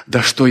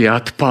 да что я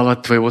отпал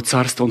от Твоего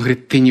царства? Он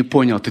говорит, ты не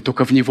понял, ты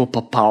только в него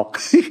попал.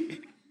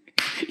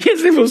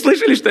 Если вы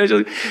услышали, что я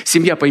сейчас...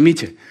 Семья,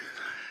 поймите,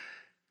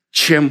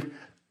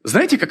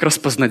 знаете, как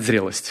распознать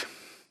зрелость?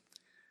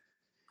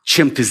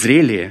 Чем ты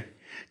зрелее,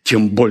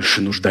 тем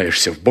больше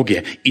нуждаешься в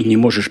Боге и не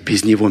можешь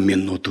без Него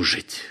минуту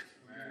жить.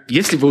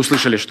 Если вы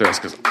услышали, что я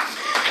сказал.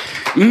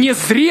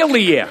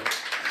 Незрелые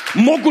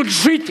могут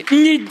жить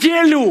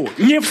неделю,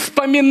 не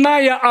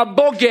вспоминая о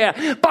Боге,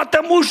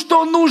 потому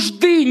что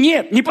нужды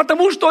нет. Не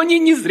потому, что они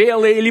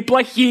незрелые, или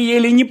плохие,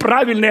 или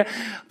неправильные,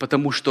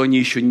 потому что они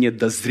еще не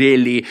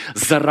дозрели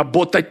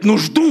заработать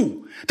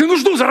нужду. Ты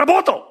нужду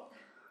заработал?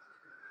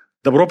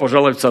 Добро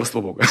пожаловать в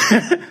Царство Бога.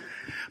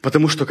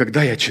 Потому что,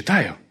 когда я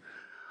читаю,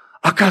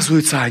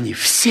 оказывается, они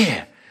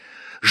все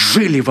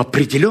жили в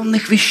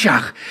определенных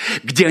вещах,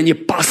 где они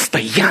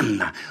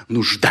постоянно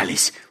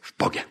нуждались в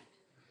Боге.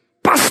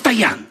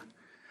 Постоянно.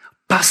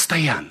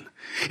 Постоянно.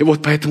 И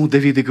вот поэтому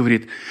Давид и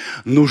говорит,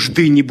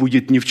 нужды не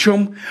будет ни в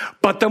чем,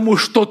 потому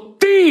что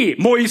ты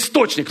мой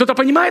источник. Кто-то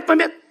понимает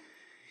момент?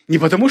 Не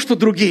потому что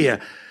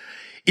другие.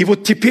 И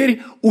вот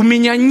теперь у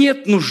меня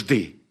нет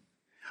нужды,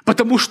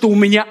 потому что у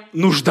меня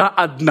нужда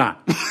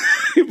одна.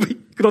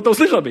 Кто-то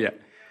услышал меня?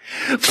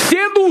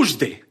 Все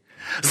нужды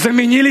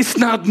заменились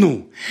на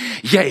одну.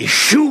 Я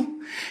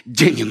ищу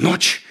день и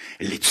ночь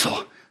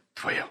лицо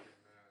Твое.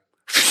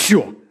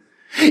 Все.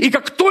 И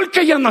как только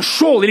я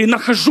нашел или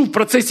нахожу в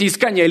процессе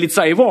искания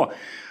лица Его,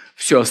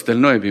 все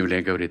остальное,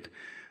 Библия говорит,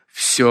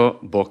 все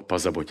Бог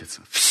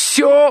позаботится.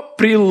 Все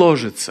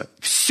приложится.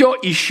 Все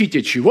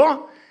ищите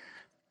чего?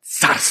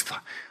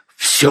 Царство.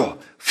 Все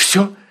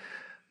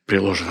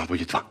приложено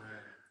будет вам.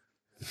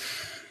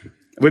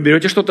 Вы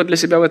берете что-то для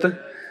себя в это?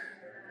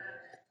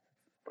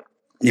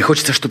 Мне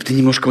хочется, чтобы ты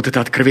немножко вот это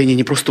откровение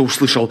не просто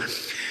услышал,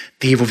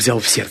 ты его взял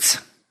в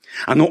сердце.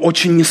 Оно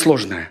очень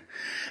несложное.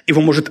 Его,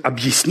 может,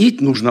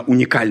 объяснить нужно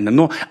уникально,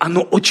 но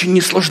оно очень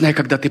несложное,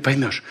 когда ты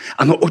поймешь.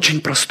 Оно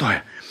очень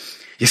простое.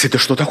 Если ты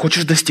что-то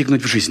хочешь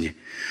достигнуть в жизни,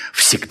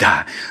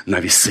 всегда на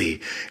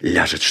весы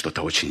ляжет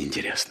что-то очень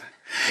интересное.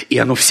 И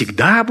оно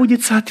всегда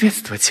будет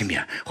соответствовать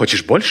семье.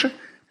 Хочешь больше?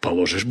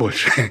 Положишь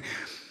больше.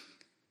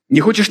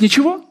 Не хочешь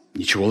ничего?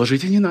 Ничего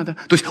ложить и не надо.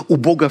 То есть у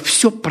Бога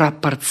все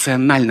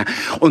пропорционально.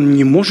 Он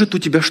не может у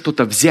тебя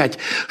что-то взять,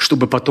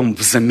 чтобы потом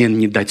взамен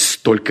не дать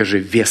столько же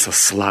веса,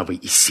 славы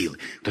и силы.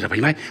 Кто-то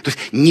понимает? То есть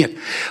нет,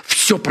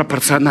 все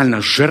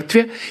пропорционально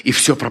жертве и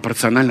все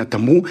пропорционально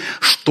тому,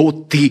 что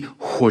ты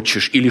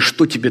хочешь или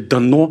что тебе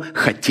дано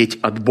хотеть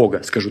от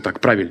Бога. Скажу так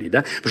правильнее,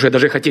 да? Потому что я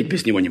даже хотеть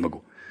без Него не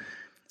могу.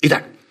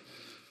 Итак,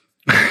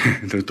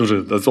 это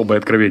тоже особое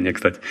откровение,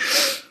 кстати.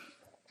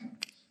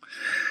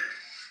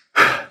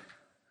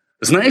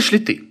 Знаешь ли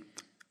ты,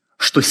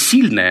 что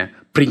сильное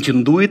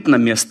претендует на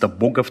место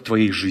Бога в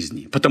твоей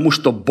жизни, потому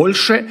что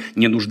больше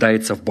не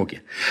нуждается в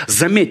Боге?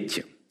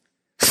 Заметьте,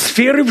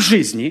 сферы в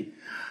жизни,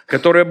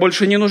 которые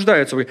больше не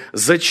нуждаются в Боге.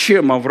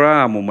 Зачем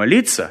Аврааму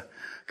молиться,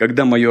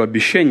 когда мое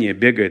обещание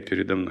бегает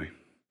передо мной?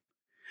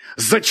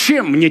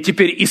 Зачем мне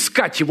теперь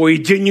искать его и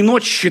день и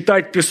ночь,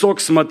 считать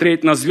песок,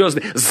 смотреть на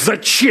звезды?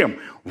 Зачем?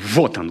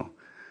 Вот оно.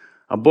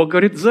 А Бог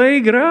говорит,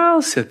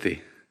 заигрался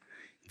ты.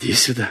 Иди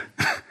сюда.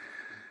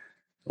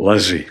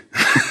 Ложи.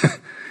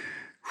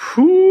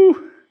 Фу.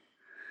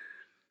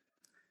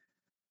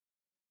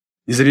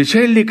 Не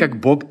замечали ли, как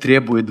Бог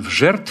требует в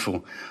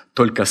жертву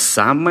только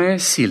самое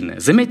сильное?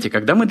 Заметьте,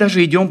 когда мы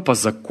даже идем по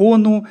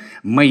закону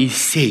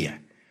Моисея,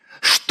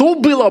 что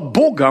было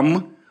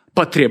Богом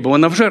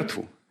потребовано в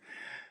жертву?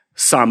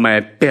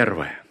 Самое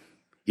первое.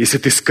 Если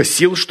ты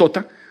скосил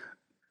что-то,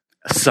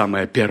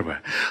 самое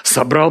первое.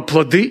 Собрал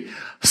плоды,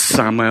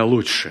 самое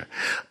лучшее.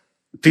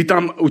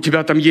 У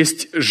тебя там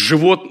есть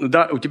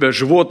да, у тебя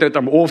животные,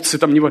 там овцы,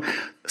 там него.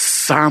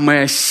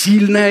 Самое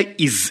сильное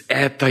из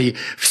этой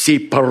всей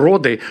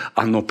породы,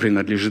 оно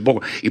принадлежит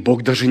Богу. И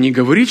Бог даже не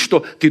говорит,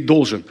 что ты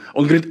должен.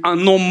 Он говорит,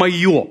 оно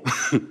мое.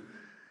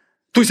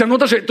 То есть оно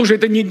даже, тоже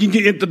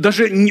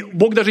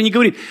Бог даже не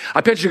говорит.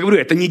 Опять же говорю,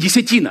 это не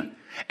десятина,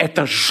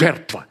 это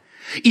жертва.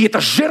 И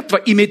эта жертва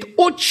имеет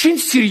очень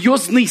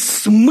серьезный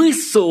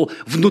смысл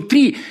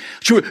внутри.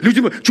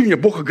 Люди думают, что меня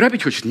Бог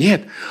ограбить хочет?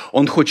 Нет,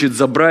 Он хочет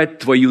забрать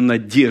твою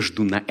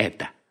надежду на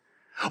это.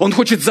 Он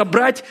хочет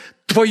забрать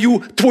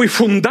твой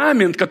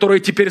фундамент,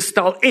 который теперь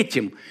стал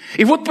этим.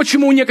 И вот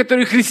почему у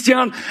некоторых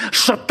христиан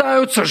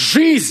шатаются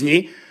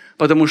жизни,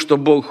 потому что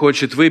Бог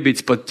хочет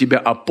выбить под тебя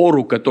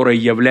опору, которая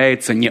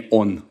является не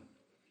Он.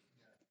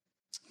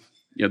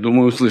 Я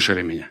думаю,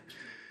 услышали меня.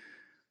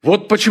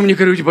 Вот почему не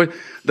говорю, типа,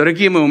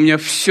 дорогие мои, у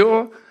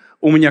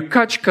меня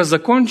качка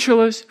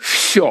закончилась,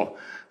 все.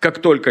 Как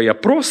только я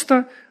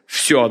просто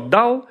все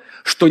отдал,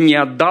 что не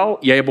отдал,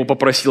 я его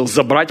попросил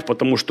забрать,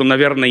 потому что,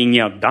 наверное, и не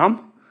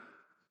отдам.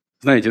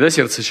 Знаете, да,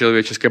 сердце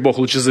человеческое, Бог,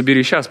 лучше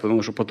забери сейчас,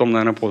 потому что потом,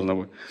 наверное, поздно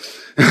будет.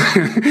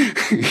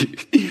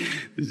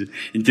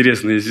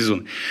 Интересный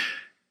сезон.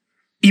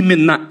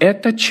 Именно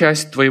эта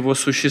часть твоего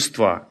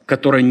существа,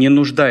 которая не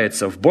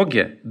нуждается в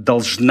Боге,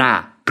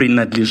 должна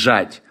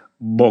принадлежать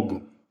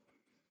Богу.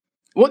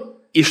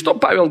 Вот и что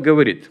Павел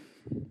говорит?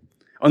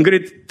 Он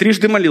говорит,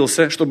 трижды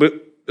молился,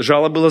 чтобы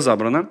жало было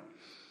забрано.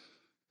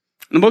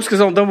 Но Бог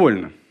сказал,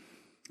 довольно.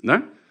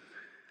 Да?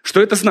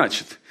 Что это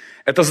значит?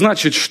 Это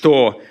значит,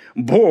 что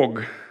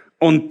Бог,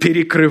 Он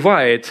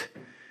перекрывает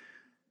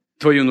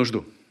твою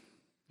нужду.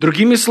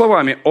 Другими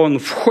словами, Он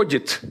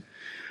входит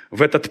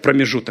в этот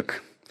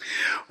промежуток.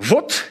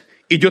 Вот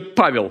идет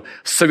Павел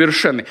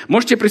совершенный.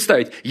 Можете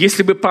представить,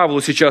 если бы Павлу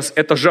сейчас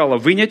это жало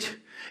вынять,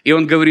 и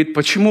он говорит,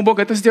 почему Бог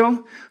это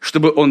сделал?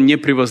 Чтобы он не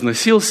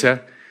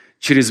превозносился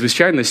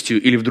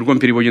чрезвычайностью, или в другом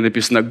переводе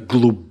написано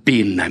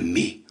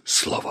глубинами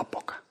Слова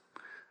Бога.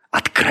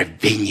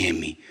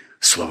 Откровениями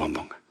Слова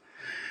Бога.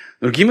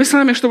 Другими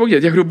словами, что Бог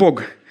делает? Я говорю,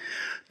 Бог,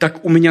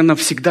 так у меня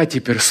навсегда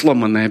теперь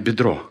сломанное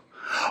бедро.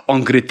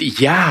 Он говорит,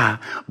 я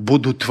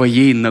буду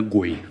твоей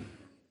ногой.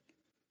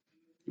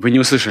 Вы не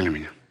услышали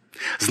меня?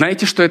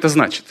 Знаете, что это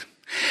значит?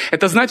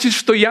 Это значит,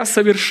 что я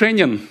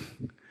совершенен,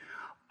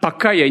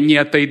 пока я не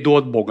отойду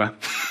от Бога.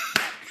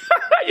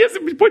 Если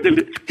бы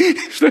поняли,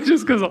 что я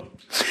сейчас сказал.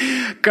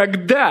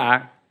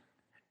 Когда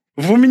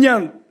у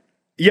меня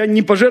я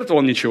не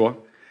пожертвовал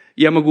ничего,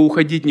 я могу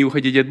уходить, не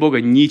уходить от Бога,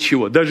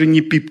 ничего, даже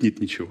не пипнет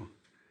ничего.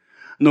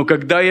 Но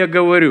когда я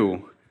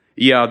говорю,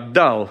 я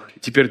отдал,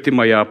 теперь ты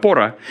моя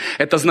опора,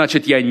 это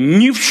значит, я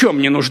ни в чем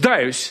не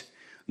нуждаюсь,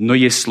 но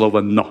есть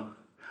слово «но».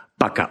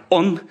 Пока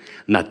Он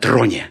на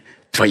троне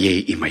твоей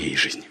и моей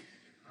жизни.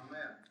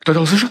 Кто-то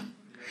услышал?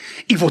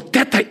 И вот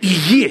это и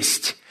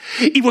есть.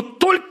 И вот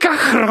только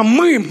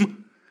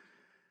хромым,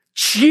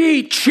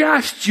 чьей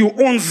частью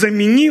Он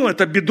заменил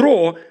это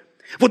бедро,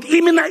 вот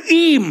именно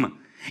им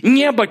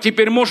небо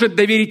теперь может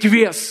доверить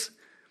вес.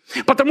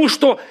 Потому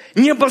что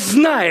небо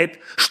знает,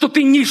 что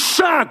ты ни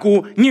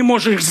шагу не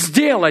можешь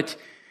сделать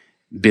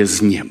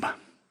без неба.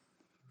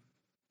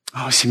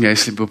 О, семья,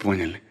 если бы вы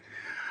поняли.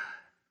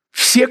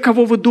 Все,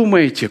 кого вы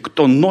думаете,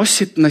 кто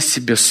носит на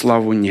себе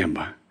славу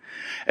неба,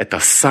 это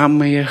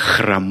самые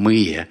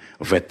хромые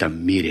в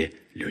этом мире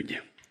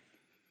люди.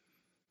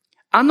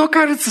 Оно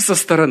кажется со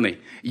стороны.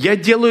 Я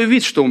делаю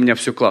вид, что у меня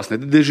все классно.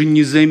 Ты даже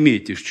не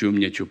заметишь, что у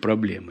меня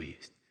проблемы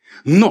есть.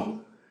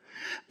 Но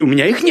у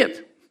меня их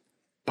нет.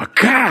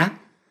 Пока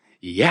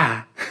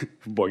я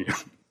в Боге.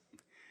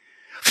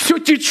 Все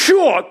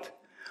течет,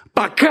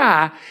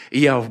 пока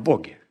я в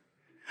Боге.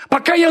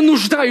 Пока я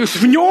нуждаюсь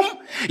в Нем,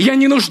 я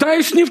не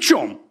нуждаюсь ни в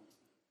чем.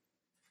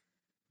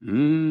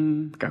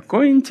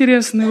 Какой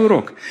интересный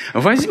урок.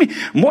 Возьми.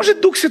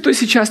 Может, Дух Святой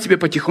сейчас тебе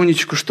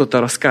потихонечку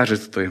что-то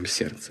расскажет в твоем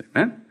сердце.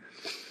 А?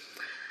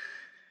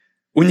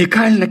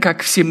 Уникально,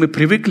 как все мы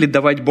привыкли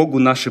давать Богу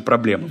наши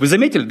проблемы. Вы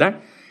заметили,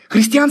 да?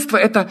 Христианство –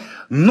 это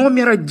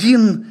номер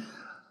один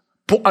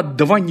по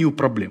отдаванию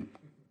проблем.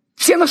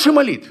 Все наши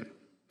молитвы.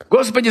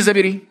 Господи,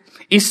 забери,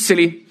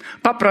 исцели,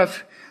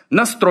 поправь,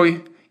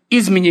 настрой,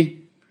 измени.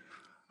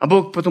 А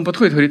Бог потом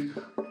подходит и говорит,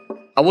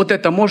 а вот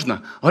это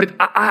можно? Он говорит,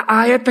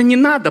 а это не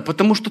надо,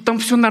 потому что там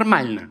все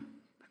нормально.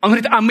 Он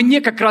говорит, а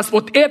мне как раз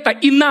вот это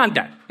и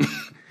надо.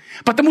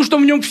 Потому что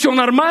в нем все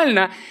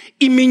нормально,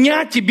 и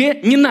меня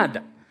тебе не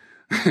надо.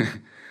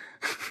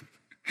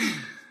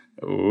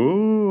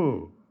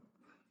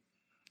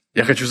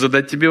 Я хочу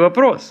задать тебе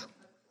вопрос.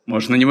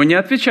 Можешь на него не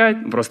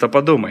отвечать, просто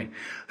подумай,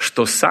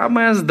 что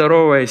самое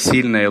здоровое,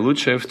 сильное и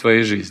лучшее в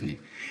твоей жизни.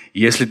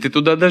 Если ты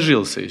туда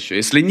дожился еще.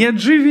 Если нет,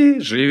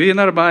 живи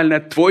нормально.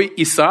 Твой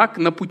Исаак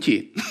на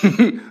пути.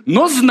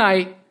 Но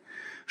знай,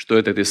 что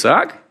этот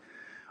Исаак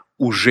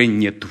уже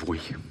не твой.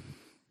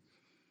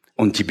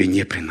 Он тебе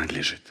не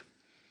принадлежит.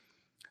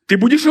 Ты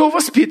будешь его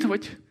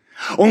воспитывать.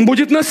 Он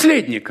будет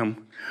наследником.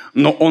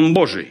 Но он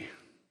Божий.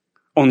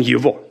 Он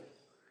его.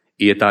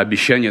 И это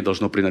обещание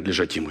должно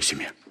принадлежать ему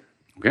семье.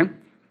 Okay?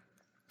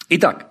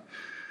 Итак,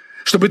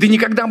 чтобы ты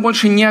никогда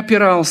больше не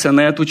опирался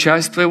на эту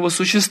часть твоего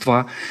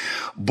существа,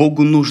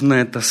 Богу нужно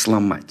это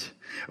сломать.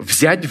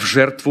 Взять в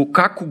жертву,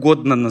 как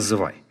угодно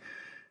называй.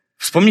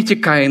 Вспомните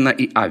Каина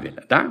и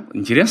Авеля, да?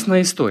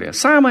 Интересная история.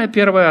 Самое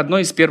первое, одно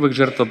из первых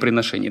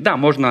жертвоприношений. Да,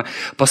 можно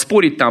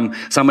поспорить, там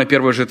самое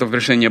первое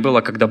жертвоприношение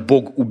было, когда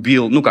Бог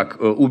убил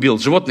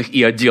животных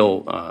и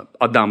одел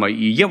Адама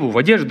и Еву в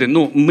одежды.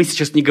 Ну, мы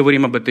сейчас не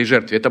говорим об этой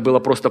жертве. Это было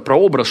просто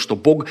прообраз, что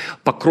Бог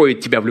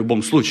покроет тебя в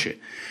любом случае.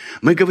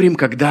 Мы говорим,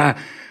 когда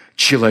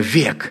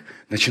человек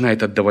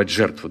начинает отдавать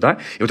жертву, да?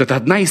 И вот это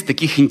одна из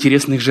таких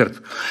интересных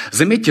жертв.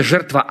 Заметьте,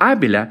 жертва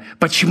Авеля,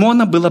 почему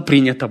она была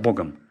принята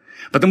Богом?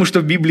 Потому что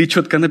в Библии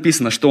четко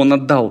написано, что он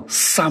отдал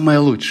самое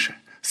лучшее,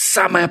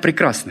 самое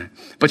прекрасное.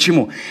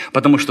 Почему?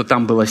 Потому что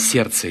там было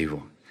сердце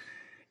его.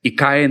 И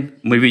Каин,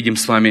 мы видим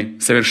с вами,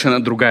 совершенно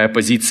другая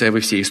позиция, вы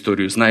все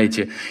историю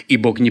знаете, и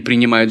Бог не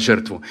принимает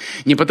жертву.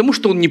 Не потому,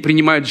 что Он не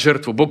принимает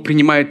жертву, Бог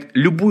принимает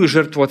любую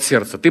жертву от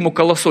сердца. Ты ему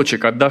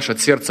колосочек отдашь от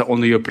сердца,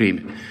 Он ее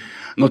примет.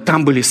 Но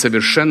там были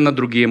совершенно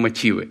другие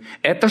мотивы.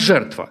 Эта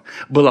жертва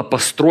была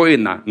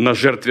построена на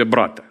жертве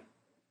брата.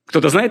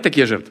 Кто-то знает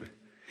такие жертвы?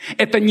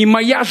 Это не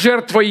моя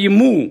жертва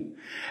ему,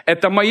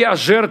 это моя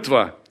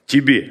жертва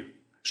тебе,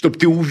 чтобы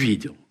ты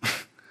увидел.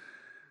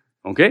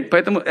 Окей?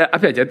 Поэтому,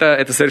 опять,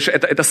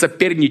 это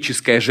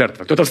соперническая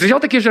жертва. Кто-то встречал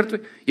такие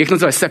жертвы? Я их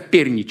называю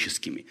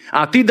соперническими.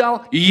 А ты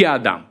дал, я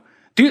дам.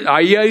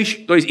 А я еще...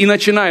 То есть и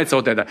начинается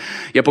вот это.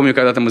 Я помню,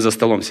 когда-то мы за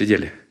столом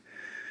сидели,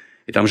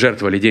 и там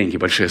жертвовали деньги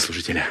большие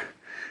служители.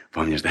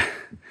 Помнишь, да?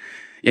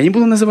 Я не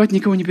буду называть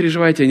никого, не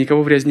переживайте, я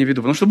никого в грязь не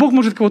веду, потому что Бог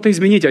может кого-то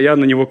изменить, а я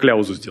на него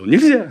кляузу сделал.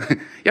 Нельзя.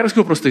 Я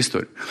расскажу просто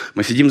историю.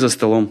 Мы сидим за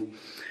столом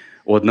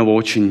у одного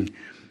очень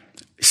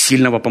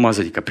сильного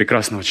помазанника,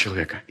 прекрасного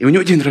человека. И у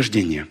него день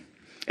рождения.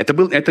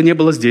 Это не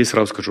было здесь,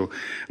 сразу скажу.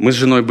 Мы с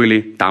женой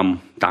были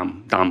там,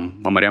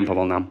 по морям, по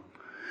волнам.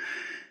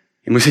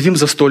 И мы сидим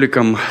за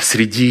столиком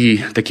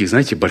среди таких,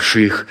 знаете,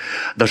 больших,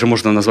 даже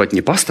можно назвать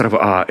не пасторов,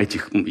 а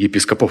этих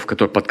епископов,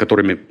 под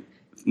которыми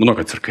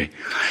много церквей.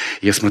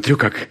 Я смотрю,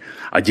 как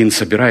один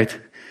собирает,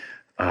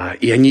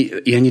 и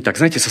они так,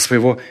 знаете, со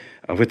своего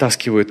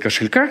вытаскивают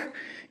кошелька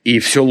и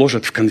все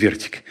ложат в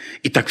конвертик.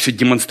 И так все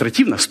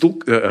демонстративно,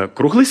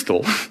 круглый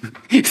стол.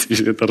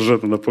 Это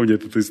ржет,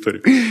 напомнит эту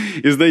историю.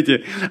 И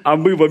знаете,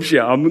 мы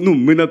вообще,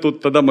 мы на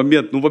тот тогда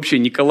момент, вообще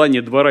ни кола, ни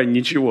двора,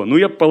 ничего.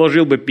 Я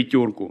положил бы 5,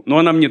 но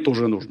она мне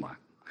тоже нужна.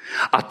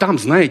 А там,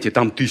 знаете,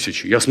 там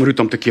 1000. Я смотрю,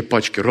 там такие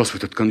пачки, раз в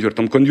этот конверт.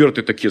 Там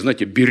конверты такие,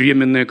 знаете,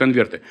 беременные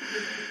конверты.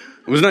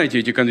 Вы знаете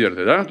эти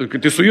конверты, да?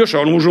 Ты суешь, а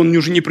он уже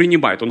не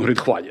принимает. Он говорит,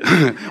 хватит.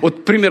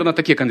 Вот примерно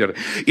такие конверты.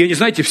 И они,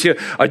 знаете, все,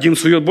 один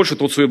сует больше,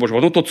 тот сует больше.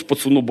 Потом тот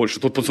подсунул больше,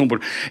 тот подсунул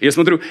больше. И я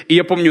смотрю, и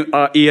я помню,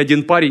 и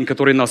один парень,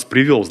 который нас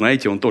привел,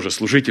 знаете, он тоже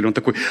служитель, он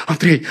такой,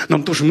 Андрей,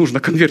 нам тоже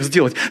нужно конверт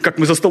сделать. Как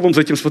мы за столом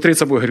за этим смотреть с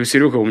собой? Я говорю,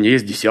 Серега, у меня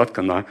есть 10,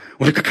 на. Он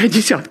говорит, какая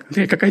 10?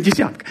 Андрей, какая 10?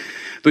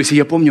 То есть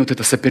я помню вот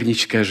эта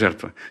соперническая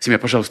жертва. Семья,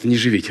 пожалуйста, не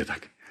живите так.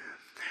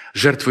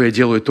 Жертву я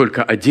делаю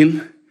только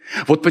один.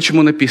 Вот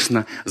почему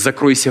написано,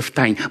 закройся в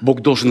тайне.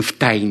 Бог должен в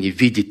тайне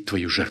видеть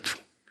твою жертву.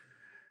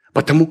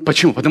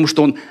 Почему? Потому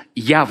что Он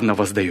явно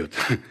воздает.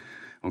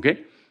 Okay?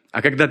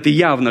 А когда ты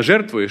явно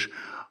жертвуешь,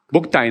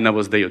 Бог тайно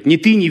воздает. Ни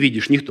ты не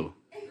видишь, никто.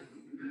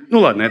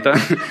 Ладно, это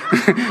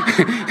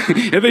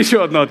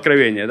еще одно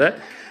откровение, да?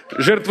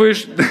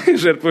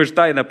 Жертвуешь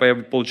тайно,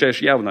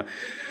 получаешь явно.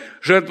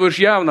 Жертвуешь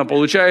явно,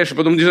 получаешь, а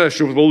потом не знаешь,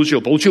 что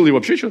получил. Получил ли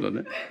вообще что-то,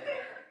 да?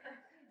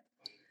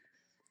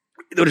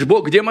 И ты говоришь,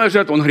 Бог, где моя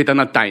жертва? Он говорит,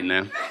 она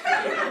тайная.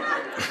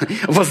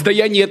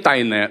 Воздаяние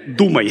тайное.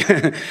 Думай.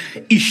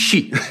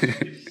 Ищи.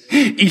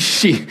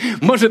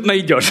 Может,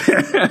 найдешь.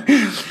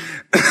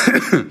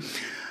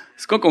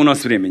 Сколько у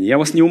нас времени? Я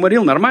вас не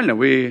уморил? Нормально?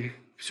 Вы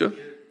все?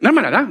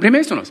 Нормально, да? Время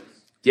есть у нас?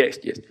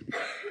 Есть.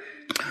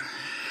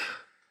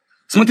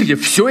 Смотрите,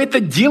 все это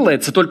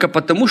делается только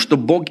потому, что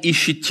Бог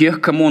ищет тех,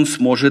 кому Он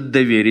сможет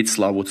доверить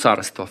славу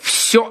царства.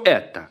 Все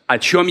это, о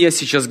чем я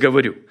сейчас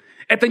говорю,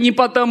 это не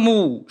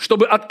потому,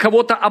 чтобы от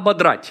кого-то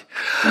ободрать,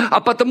 а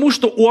потому,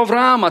 что у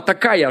Авраама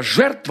такая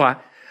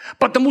жертва,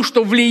 потому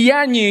что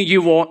влияние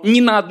его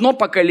не на одно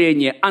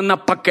поколение, а на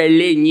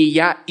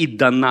поколения и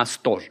до нас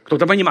тоже.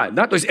 Кто-то понимает,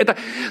 да? То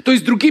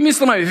есть, другими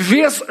словами,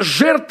 вес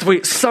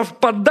жертвы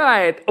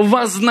совпадает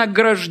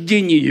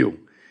вознаграждению.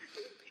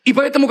 И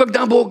поэтому,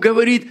 когда Бог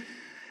говорит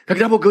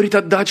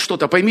отдать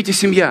что-то, поймите,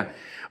 семья,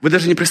 вы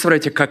даже не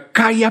представляете,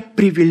 какая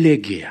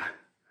привилегия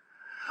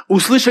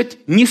услышать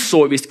не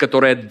совесть,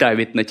 которая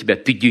давит на тебя.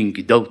 Ты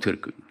деньги дал,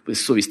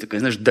 совесть такая,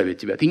 знаешь, давит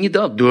тебя. Ты не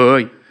дал,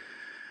 дай.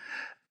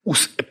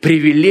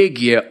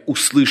 Привилегия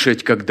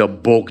услышать, когда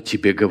Бог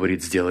тебе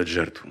говорит сделать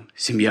жертву.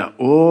 Семья,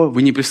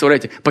 вы не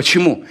представляете.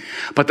 Почему?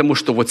 Потому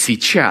что вот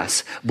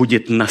сейчас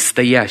будет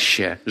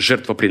настоящее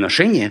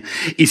жертвоприношение,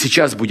 и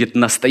сейчас будет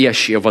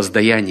настоящее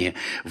воздаяние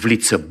в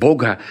лице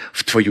Бога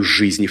в твою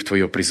жизнь и в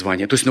твое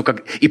призвание. То есть,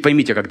 и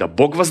поймите, когда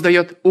Бог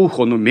воздает,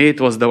 Он умеет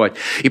воздавать.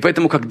 И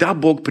поэтому, когда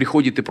Бог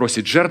приходит и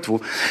просит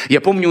жертву, я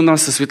помню, у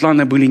нас со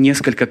Светланой были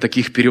несколько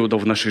таких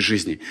периодов в нашей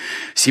жизни.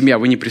 Семья,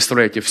 вы не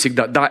представляете,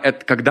 всегда,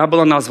 когда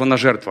была названа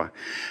жертва,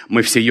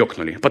 мы все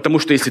ёкнули. Потому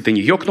что если ты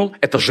не ёкнул,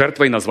 это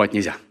жертвой назвать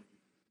нельзя.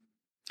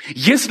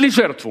 Если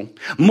жертву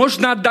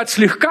можно отдать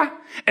слегка,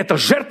 это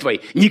жертвой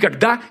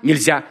никогда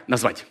нельзя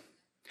назвать.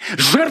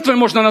 Жертвой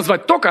можно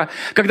назвать только,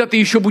 когда ты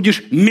еще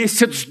будешь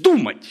месяц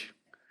думать.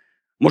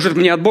 Может,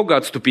 мне от Бога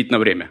отступить на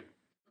время?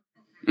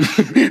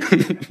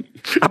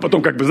 А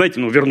потом,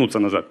 вернуться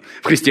назад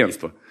в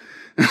христианство.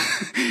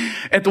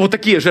 Это вот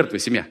такие жертвы,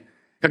 семья.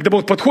 Когда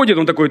Бог подходит,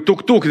 Он такой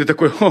тук-тук, и ты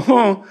такой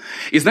хо-хо.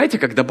 И знаете,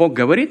 когда Бог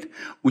говорит,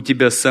 у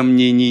тебя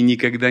сомнений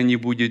никогда не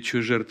будет,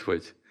 что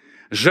жертвовать.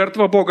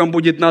 Жертва Богом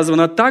будет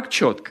названа так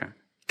четко,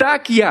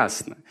 так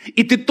ясно.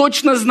 И ты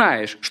точно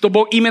знаешь, что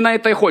Бог именно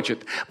это и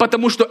хочет.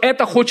 Потому что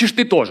это хочешь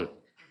ты тоже.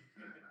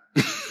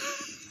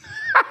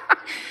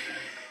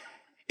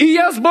 И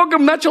я с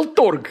Богом начал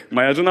торг.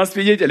 Моя жена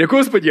свидетель.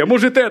 Господи, а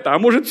может это, а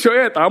может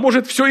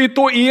все и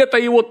то, и это,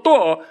 и вот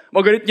то.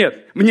 Бог говорит,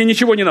 нет, мне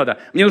ничего не надо.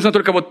 Мне нужно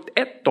только вот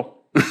это.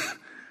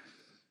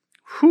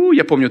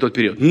 Я помню тот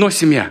период. Но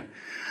семья,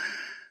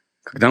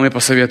 когда мы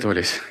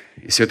посоветовались,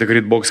 и Света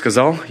говорит, Бог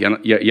сказал,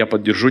 я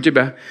поддержу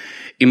тебя,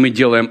 и мы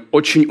делаем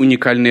очень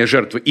уникальные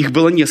жертвы. Их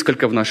было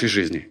несколько в нашей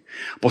жизни.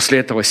 После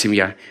этого,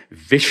 семья,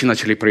 вещи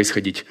начали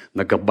происходить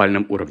на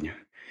глобальном уровне.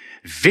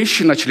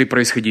 вещи начали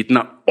происходить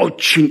на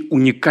очень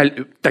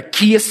уникальные,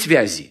 такие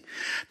связи,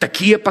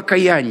 такие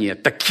покаяния,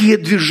 такие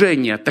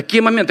движения,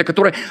 такие моменты,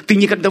 которые ты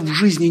никогда в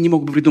жизни не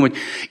мог бы придумать.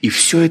 И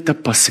все это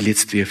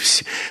последствия,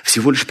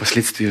 всего лишь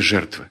последствия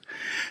жертвы.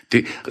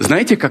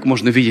 Знаете, как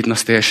можно видеть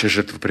настоящее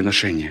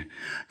жертвоприношение?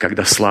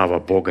 Когда слава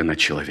Бога на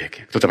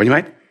человеке. Кто-то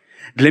понимает?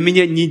 Для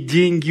меня не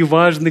деньги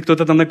важны,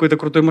 кто-то там на какой-то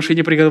крутой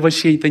машине приехал,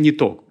 вообще это не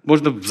то.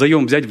 Можно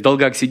взаим взять, в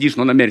долгах сидишь,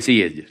 но на Мерсе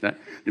ездишь. Да?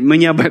 Мы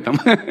не об этом.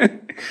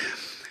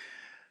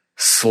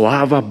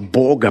 Слава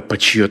Бога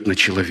почиет на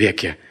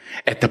человеке.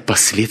 Это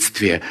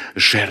последствия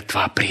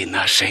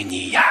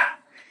жертвоприношения.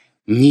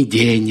 Ни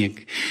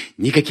денег,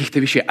 ни каких-то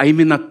вещей, а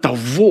именно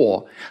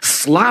того.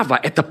 Слава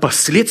 – это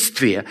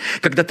последствие,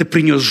 когда ты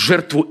принес в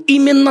жертву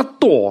именно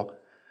то,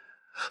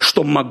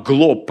 что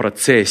могло в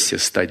процессе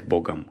стать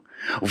Богом.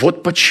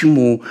 Вот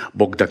почему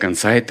Бог до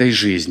конца этой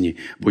жизни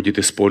будет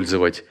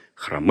использовать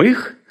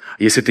хромых.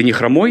 Если ты не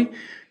хромой,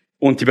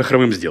 Он тебя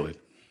хромым сделает.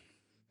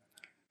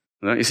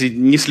 Да? Если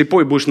не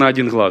слепой, будешь на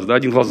один глаз, да?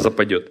 Один глаз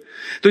западет.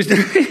 То есть,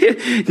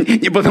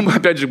 не потому,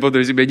 опять же,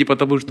 буду себя, не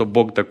потому, что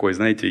Бог такой,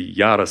 знаете,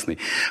 яростный,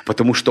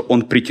 потому что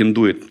Он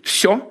претендует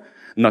все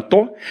на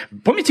то.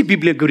 Помните,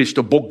 Библия говорит,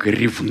 что Бог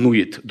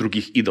ревнует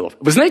других идолов.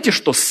 Вы знаете,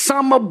 что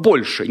самое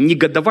большее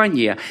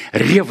негодование,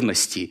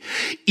 ревности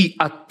и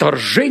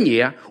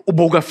отторжения у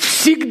Бога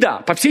всегда,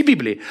 по всей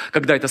Библии,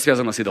 когда это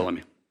связано с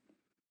идолами.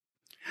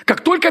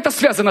 Как только это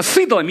связано с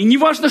идолами,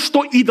 неважно,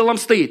 что идолом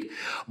стоит,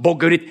 Бог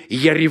говорит: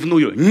 я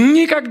ревную.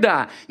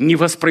 Никогда не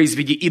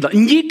воспроизведи идола.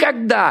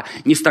 Никогда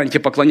не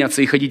станьте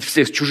поклоняться и ходить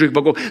всех чужих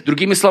богов.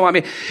 Другими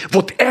словами,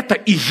 вот это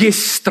и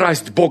есть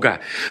страсть Бога,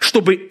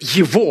 чтобы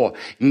Его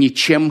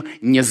ничем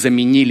не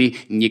заменили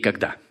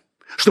никогда.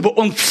 Чтобы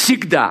Он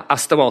всегда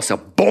оставался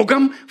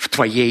Богом в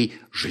твоей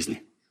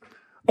жизни.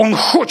 Он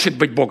хочет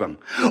быть Богом.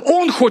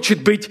 Он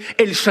хочет быть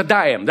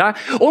Эль-Шаддаем, да?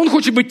 Он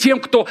хочет быть тем,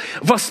 кто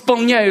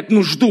восполняет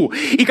нужду.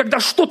 И когда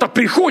что-то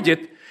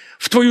приходит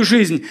в твою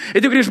жизнь, и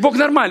ты говоришь: Бог,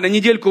 нормально,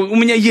 недельку, у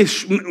меня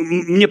есть...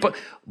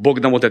 Бог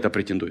на вот это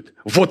претендует.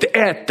 Вот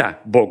это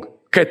Бог,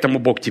 к этому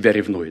Бог тебя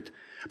ревнует.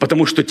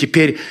 Потому что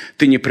теперь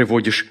ты не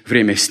проводишь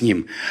время с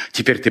Ним.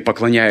 Теперь ты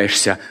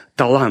поклоняешься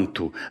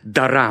таланту,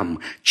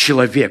 дарам,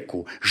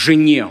 человеку,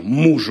 жене,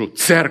 мужу,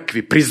 церкви,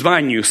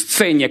 призванию,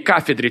 сцене,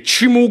 кафедре,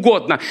 чему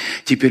угодно.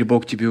 Теперь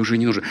Бог тебе уже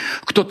не нужен.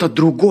 Кто-то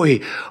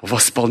другой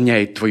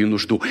восполняет твою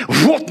нужду.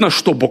 Вот на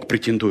что Бог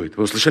претендует.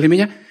 Вы услышали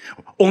меня?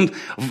 Он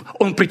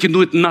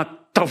претендует на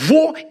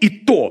того и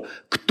то,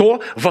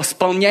 кто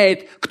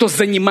восполняет, кто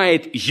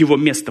занимает Его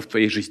место в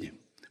твоей жизни.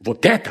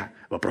 Вот это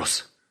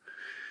вопрос.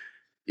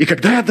 И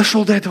когда я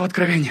дошел до этого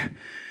откровения,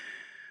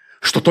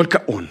 что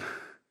только Он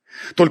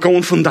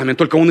фундамент,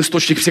 только Он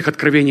источник всех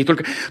откровений,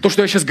 только то,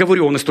 что я сейчас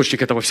говорю, Он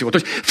источник этого всего. То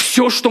есть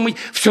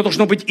все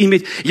должно быть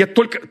иметь, я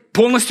только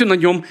полностью на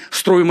Нем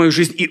строю мою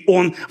жизнь, и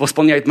Он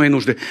восполняет мои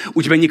нужды.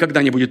 У тебя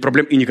никогда не будет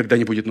проблем и никогда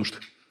не будет нужд.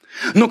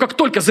 Но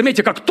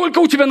заметьте, как только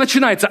у тебя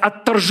начинается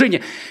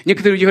отторжение,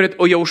 некоторые люди говорят: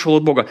 я ушел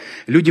от Бога.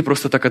 Люди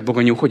просто так от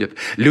Бога не уходят.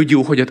 Люди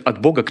уходят от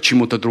Бога к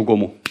чему-то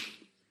другому.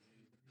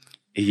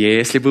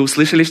 Если вы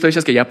услышали, что я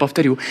сейчас сказал, я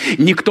повторю.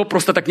 Никто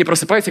просто так не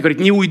просыпается и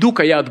говорит: не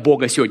уйду-ка я от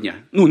Бога сегодня.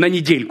 На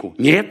недельку.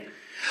 Нет.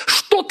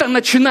 Что-то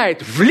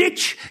начинает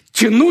влечь,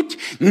 тянуть,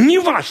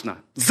 неважно.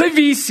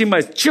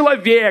 Зависимость,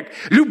 человек,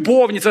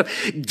 любовница,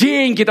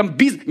 деньги,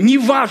 бизнес,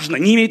 неважно,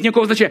 не имеет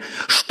никакого значения.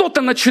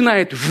 Что-то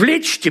начинает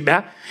влечь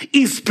тебя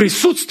из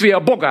присутствия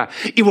Бога.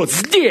 И вот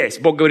здесь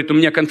Бог говорит: у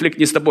меня конфликт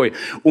не с тобой,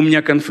 у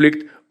меня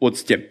конфликт вот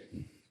с тем.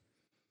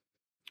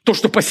 То,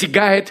 что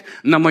посягает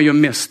на мое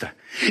место.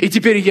 И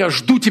теперь я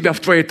жду тебя в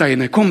твоей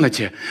тайной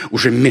комнате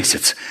уже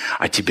месяц,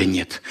 а тебя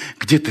нет.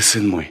 Где ты,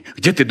 сын мой?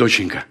 Где ты,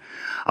 доченька?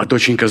 А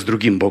доченька с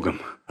другим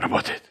Богом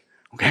работает.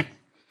 Okay?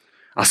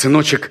 А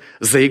сыночек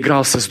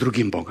заигрался с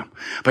другим Богом.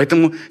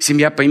 Поэтому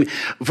семья пойми...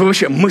 Вы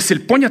вообще, мысль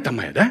понята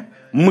моя, да?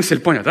 Мысль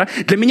понята,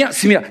 да? Для меня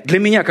семья, для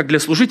меня, как для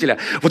служителя,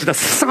 вот это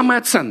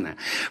самое ценное.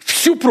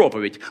 Всю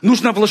проповедь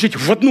нужно вложить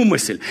в одну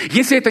мысль.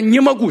 Если я это не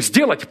могу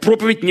сделать,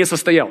 проповедь не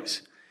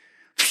состоялась.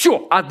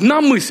 Все, одна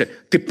мысль.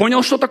 Ты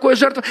понял, что такое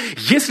жертва?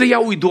 Если я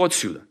уйду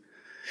отсюда,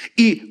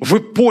 и вы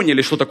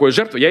поняли, что такое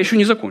жертва, я еще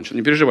не закончил,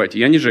 не переживайте,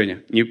 я не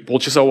Женя,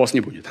 полчаса у вас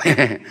не будет.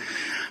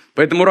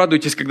 Поэтому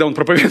радуйтесь, когда он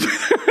проповедует.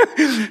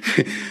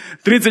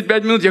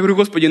 35 минут, я говорю: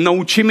 Господи,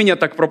 научи меня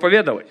так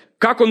проповедовать.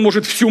 Как он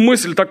может всю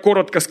мысль так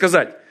коротко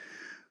сказать?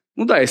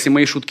 Если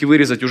мои шутки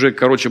вырезать, уже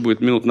короче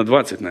будет минут на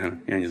 20, наверное,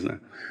 я не знаю.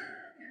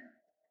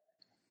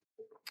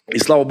 И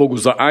слава Богу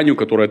за Аню,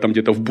 которая там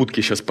где-то в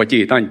будке сейчас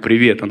потеет. Ань,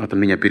 привет, она там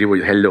меня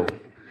переводит. Hello.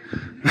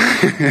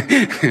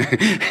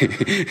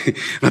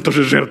 Она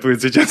тоже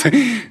жертвует сейчас.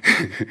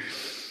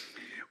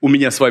 У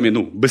меня с вами,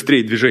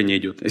 быстрее движение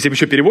идет. Если бы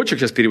еще переводчик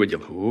сейчас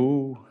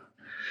переводил.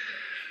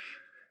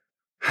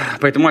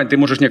 Поэтому, Ань, ты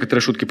можешь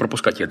некоторые шутки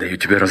пропускать. Я даю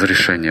тебе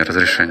разрешение.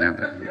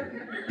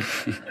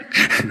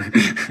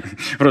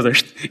 Просто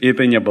и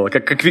это не было.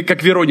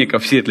 Как Вероника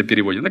в Сиэтле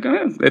переводит.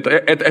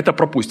 Это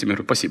пропустим. Я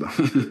говорю: спасибо.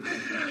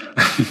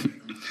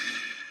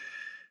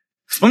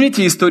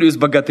 Вспомните историю с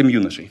богатым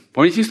юношей.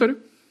 Помните историю?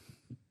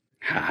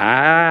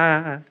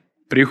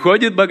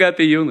 Приходит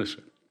богатый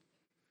юноша.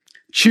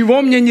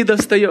 Чего мне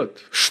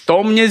недостает?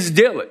 Что мне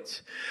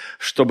сделать,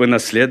 чтобы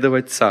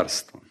наследовать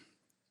царство?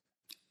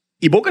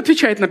 И Бог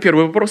отвечает на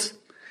первый вопрос.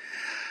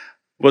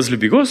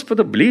 Возлюби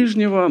Господа,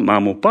 ближнего,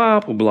 маму,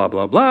 папу,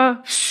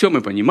 бла-бла-бла. Все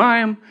мы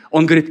понимаем.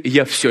 Он говорит,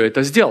 я все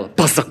это сделал.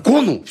 По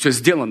закону все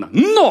сделано.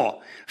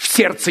 Но в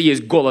сердце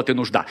есть голод и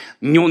нужда.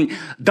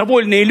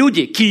 Довольные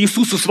люди к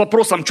Иисусу с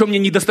вопросом, что мне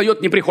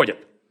недостает, не приходят.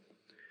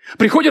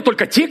 Приходят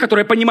только те,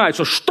 которые понимают,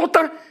 что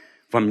что-то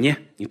во мне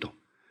не то.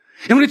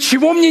 И он говорит,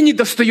 чего мне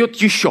недостает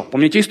еще?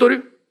 Помните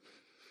историю?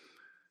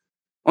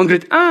 Он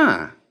говорит,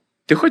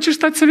 ты хочешь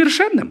стать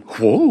совершенным?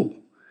 Воу!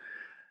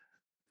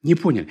 Не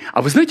поняли.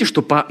 А вы знаете,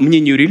 что по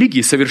мнению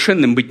религии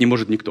совершенным быть не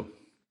может никто?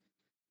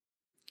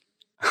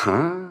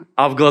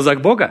 А в глазах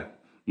Бога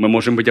мы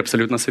можем быть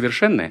абсолютно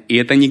совершенны. И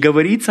это не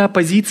говорится о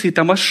позиции,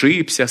 там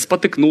ошибся,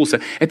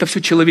 спотыкнулся. Это все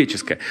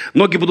человеческое.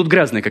 Ноги будут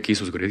грязные, как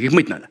Иисус говорит. Их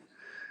мыть надо.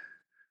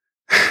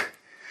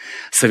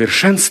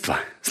 Совершенство.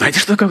 Знаете,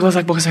 что такое в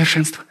глазах Бога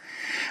совершенство?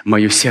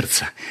 Мое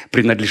сердце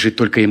принадлежит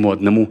только Ему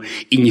одному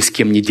и ни с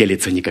кем не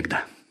делится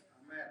никогда.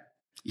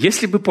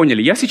 Если бы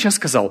поняли, я сейчас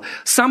сказал,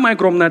 самое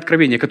огромное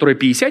откровение, которое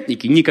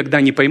пятидесятники никогда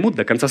не поймут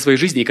до конца своей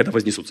жизни и когда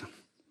вознесутся.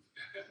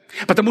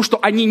 Потому что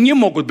они не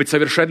могут быть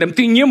совершенным,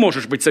 ты не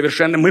можешь быть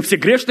совершенным, мы все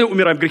грешные,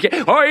 умираем в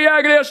грехе. Ой,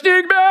 я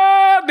грешник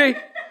бедный!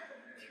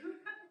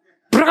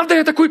 Правда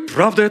я такой,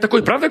 правда я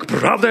такой,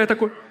 правда я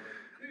такой.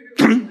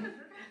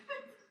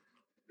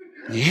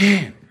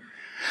 Нет.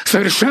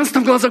 Совершенство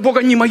в глазах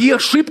Бога не мои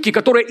ошибки,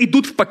 которые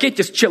идут в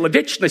пакете с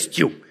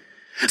человечностью.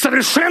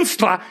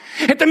 Совершенство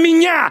 – это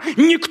меня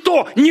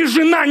никто, ни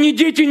жена, ни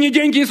дети, ни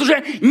деньги, ни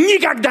служение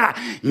никогда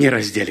не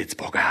разделит с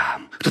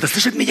Богом. Кто-то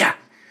слышит меня?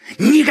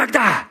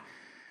 Никогда.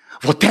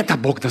 Вот это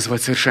Бог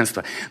называет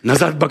совершенство.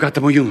 Назад к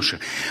богатому юноше.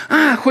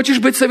 Хочешь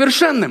быть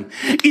совершенным?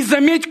 И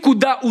заметь,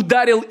 куда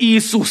ударил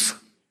Иисус.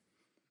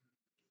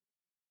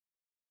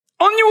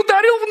 Он не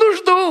ударил в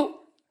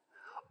нужду.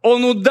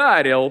 Он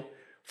ударил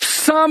в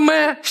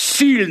самое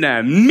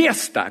сильное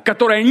место,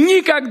 которое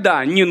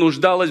никогда не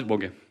нуждалось в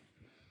Боге.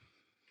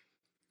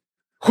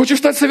 Хочешь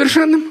стать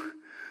совершенным?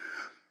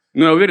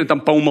 Я уверен, там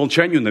по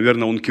умолчанию,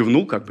 наверное, он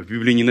кивнул, как бы в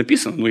Библии не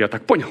написано, я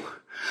так понял.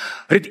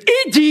 Говорит,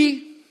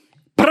 иди,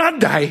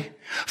 продай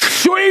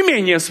все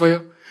имение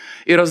свое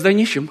и раздай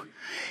нищим.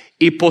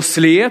 И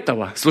после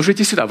этого,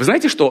 слушайте сюда, вы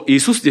знаете, что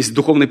Иисус здесь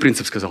духовный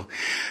принцип сказал?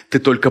 Ты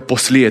только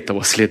после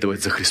этого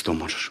следовать за Христом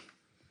можешь.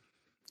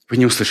 Вы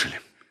не услышали?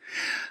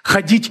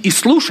 Ходить и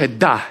слушать,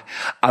 да,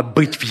 а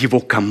быть в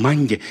Его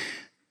команде.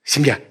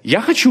 Семья,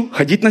 я хочу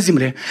ходить на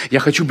земле, я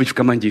хочу быть в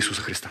команде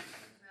Иисуса Христа.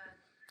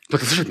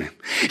 Кто-то слышит меня?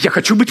 Я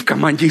хочу быть в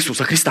команде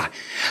Иисуса Христа.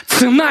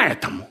 Цена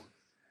этому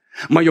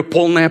 – мое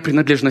полная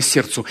принадлежность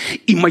сердцу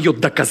и мое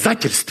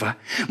доказательство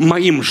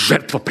моим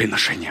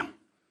жертвоприношением.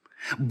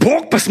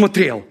 Бог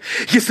посмотрел,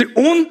 если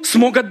Он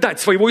смог отдать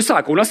своего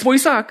Исаака, у нас свой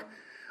Исаак,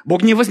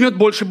 Бог не возьмет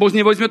больше, Бог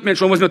не возьмет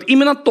меньше, Он возьмет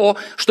именно то,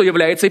 что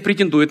является и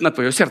претендует на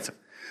твое сердце.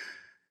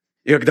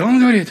 И когда Он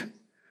говорит,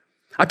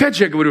 опять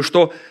же я говорю,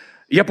 что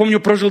я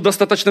помню, прожил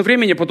достаточно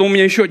времени, потом у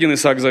меня еще один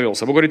Исаак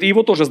завелся. Бог говорит, и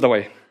его тоже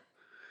сдавай.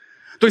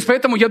 То есть,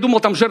 поэтому я думал,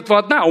 там жертва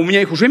одна, а у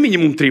меня их уже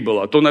минимум 3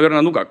 было. То,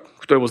 наверное,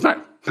 кто его знает?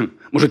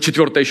 Может,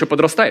 4-я еще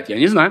подрастает, я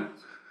не знаю.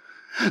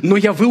 Но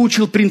я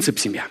выучил принцип,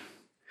 семья.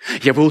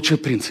 Я выучил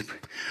принцип.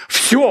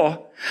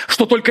 Все,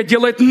 что только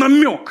делает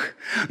намек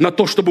на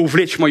то, чтобы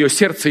увлечь мое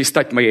сердце и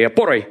стать моей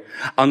опорой,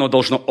 оно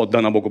должно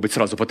отдано Богу быть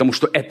сразу, потому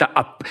что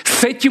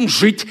с этим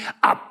жить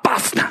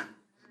опасно.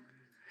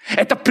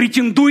 Это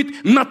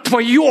претендует на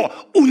твое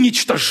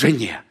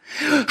уничтожение.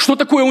 Что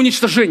такое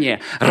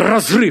уничтожение?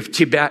 Разрыв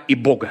тебя и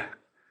Бога.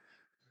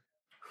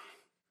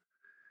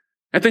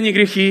 Это не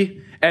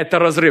грехи, это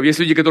разрыв. Есть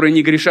люди, которые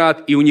не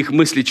грешат, и у них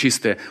мысли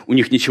чистые, у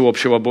них ничего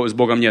общего с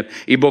Богом нет.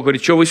 И Бог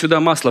говорит, что вы сюда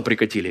масло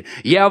прикатили?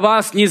 Я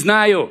вас не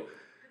знаю.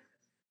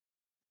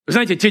 Вы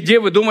знаете, те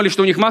девы думали,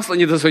 что у них масло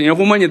не доставало, а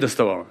в ума не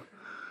доставало.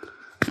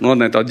 Ну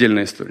ладно, это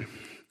отдельная история.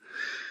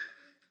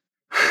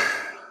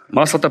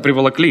 Масло-то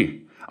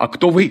приволокли. А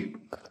кто вы?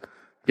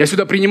 Я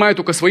сюда принимаю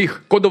только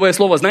своих. Кодовое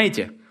слово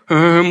знаете?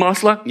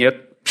 Масло?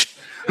 Нет.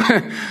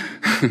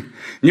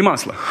 Не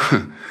масло.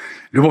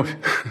 Любовь.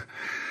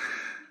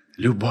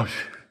 Любовь.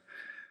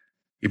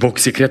 И Бог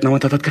секрет нам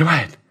этот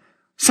открывает.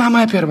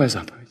 Самая первая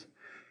заповедь.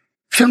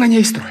 Все на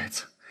ней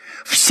строится.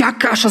 Вся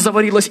каша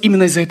заварилась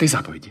именно из-за этой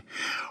заповеди.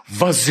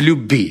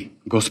 Возлюби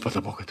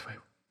Господа Бога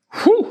твоего.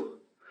 Фу!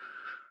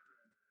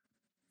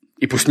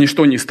 И пусть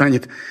ничто не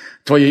станет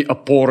твоей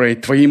опорой,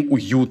 твоим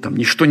уютом,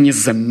 ничто не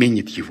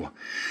заменит его.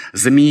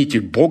 Замените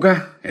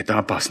Бога – это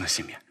опасно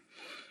семье.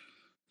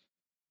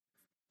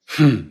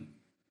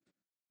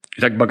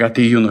 Итак,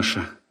 богатый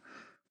юноша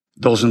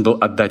должен был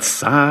отдать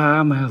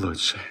самое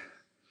лучшее.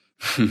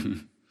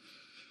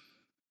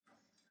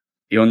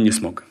 И он не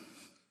смог.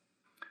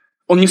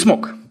 Он не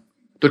смог.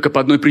 Только по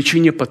одной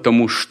причине,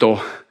 потому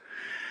что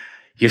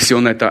если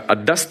он это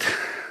отдаст,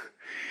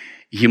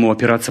 ему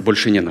опираться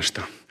больше не на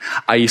что.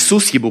 А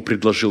Иисус ему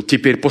предложил,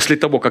 теперь после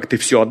того, как ты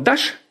все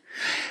отдашь,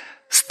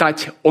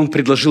 Он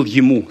предложил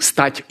ему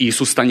стать, и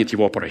Иисус станет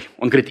его опорой.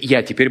 Он говорит,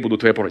 я теперь буду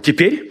твоей опорой.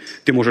 Теперь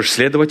ты можешь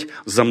следовать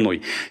за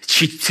мной.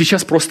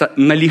 Сейчас просто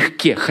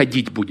налегке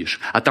ходить будешь,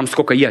 а там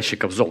сколько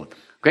ящиков золота.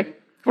 Okay?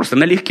 Просто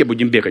налегке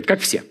будем бегать, как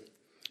все.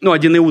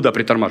 Один Иуда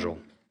притормаживал.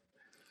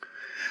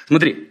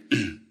 Смотри,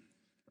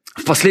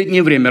 в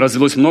последнее время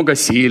развелось много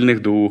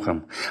сильных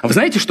духом. А вы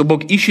знаете, что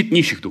Бог ищет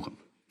нищих духом?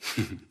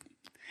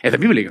 Это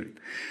Библия говорит.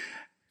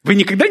 Вы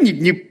никогда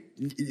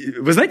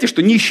Вы знаете,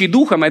 что нищий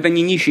духом – это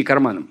не нищий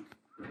карманом.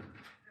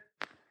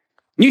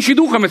 Нищий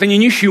духом – это не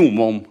нищий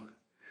умом.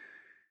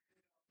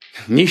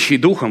 Нищий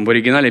духом в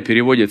оригинале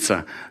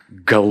переводится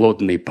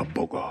 «голодный по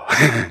Богу».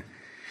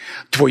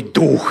 Твой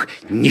дух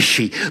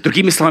нищий.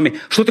 Другими словами,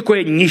 что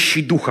такое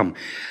нищий духом?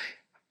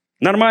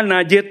 Нормально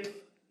одет,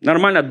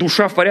 нормально,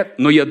 душа в порядке,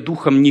 но я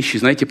духом нищий.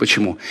 Знаете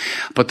почему?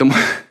 Потому,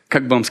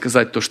 как бы вам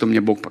сказать то, что мне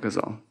Бог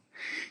показал?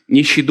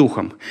 Нищий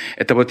духом.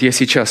 Это я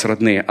сейчас,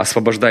 родные,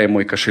 освобождаю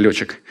мой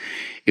кошелечек,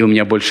 и у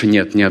меня больше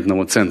нет ни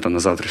одного цента на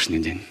завтрашний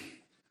день.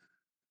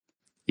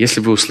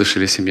 Если вы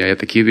услышали, семья, я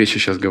такие вещи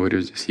сейчас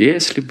говорю здесь.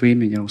 Если вы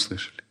меня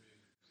услышали.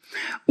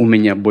 У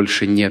меня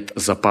больше нет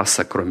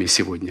запаса, кроме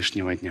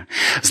сегодняшнего дня.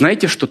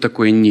 Знаете, что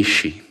такое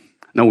нищий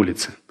на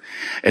улице?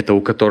 Это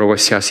у которого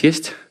сейчас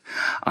есть,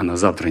 а на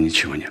завтра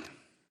ничего нет.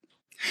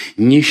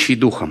 Нищий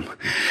духом.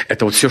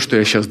 Это все, что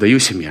я сейчас даю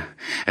семье.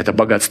 Это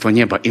богатство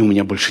неба, и у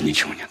меня больше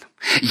ничего нет.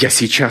 Я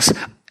сейчас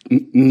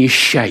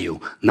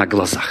нищаю на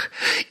глазах.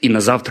 И на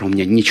завтра у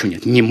меня ничего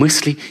нет. Ни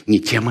мыслей, ни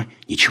темы,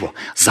 ничего.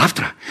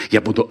 Завтра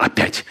я буду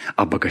опять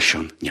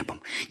обогащен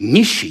небом.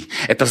 Нищий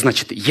 – это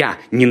значит, я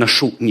не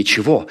ношу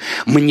ничего.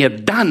 Мне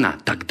дано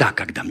тогда,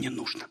 когда мне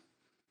нужно.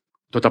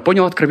 Кто-то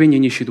понял откровение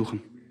нищий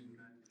духом?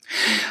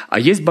 А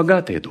есть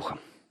богатые духом.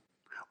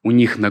 У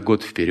них на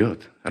год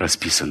вперед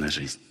расписана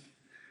жизнь.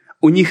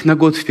 У них на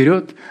год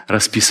вперед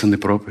расписаны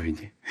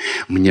проповеди.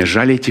 Мне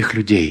жаль этих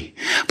людей,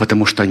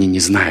 потому что они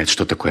не знают,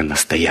 что такое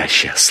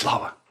настоящая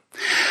слава.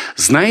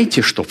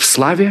 Знаете, что в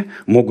славе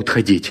могут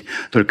ходить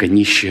только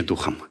нищие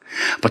духом,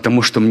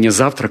 потому что мне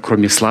завтра,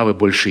 кроме славы,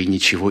 больше и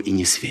ничего и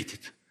не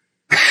светит.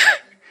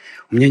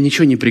 У меня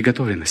ничего не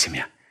приготовлено,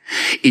 семья.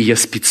 И я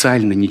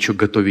специально ничего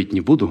готовить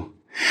не буду,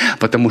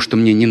 потому что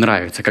мне не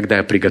нравится, когда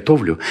я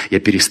приготовлю, я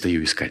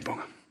перестаю искать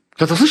Бога.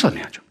 Кто-то слышал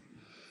меня о чем?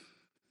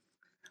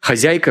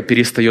 Хозяйка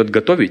перестает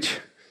готовить,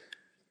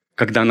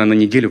 когда она на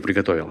неделю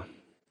приготовила.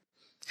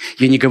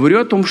 Я не говорю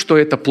о том, что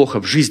это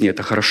плохо в жизни,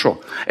 это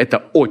хорошо. Это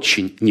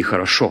очень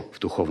нехорошо в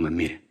духовном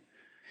мире.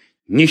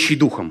 Нищий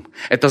духом.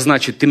 Это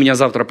значит, ты меня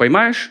завтра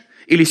поймаешь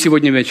или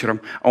сегодня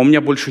вечером, а у меня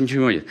больше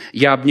ничего нет.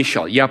 Я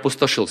обнищал, я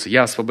опустошился,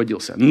 я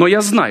освободился. Но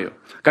я знаю,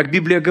 как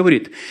Библия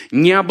говорит,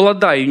 не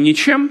обладаю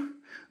ничем,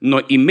 но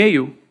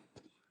имею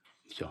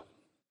все.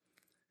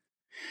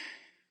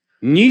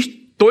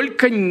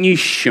 Только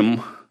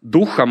нищим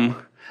духом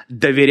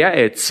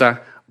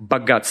доверяется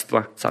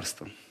богатство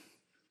царства.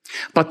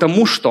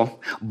 Потому что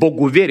Бог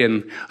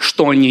уверен,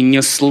 что они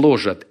не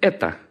сложат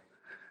это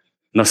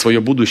на свое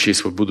будущее и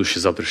свой будущий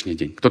завтрашний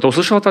день. Кто-то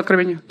услышал это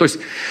откровение? То есть,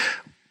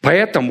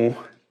 поэтому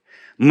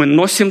мы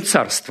носим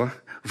царство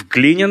в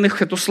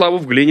глиняных, эту славу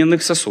в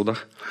глиняных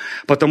сосудах.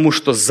 Потому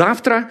что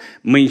завтра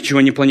мы ничего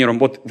не планируем.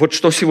 Вот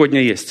что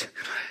сегодня есть.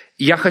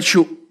 Я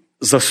хочу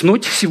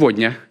заснуть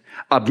сегодня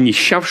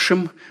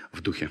обнищавшим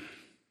в духе.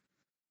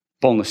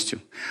 Полностью.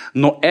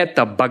 Но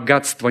это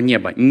богатство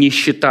неба.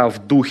 Нищета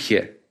в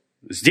духе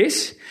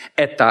здесь –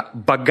 это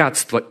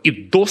богатство и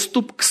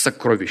доступ к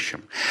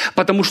сокровищам.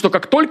 Потому что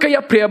как только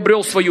я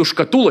приобрел свою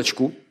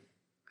шкатулочку,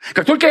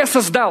 как только я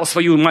создал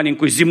свою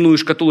маленькую земную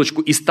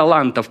шкатулочку из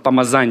талантов,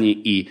 помазаний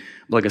и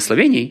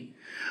благословений,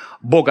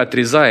 Бог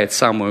отрезает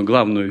самую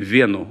главную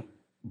вену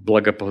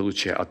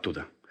благополучия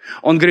оттуда.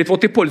 Он говорит,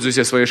 вот ты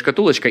пользуйся своей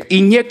шкатулочкой, и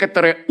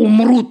некоторые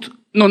умрут,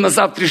 но на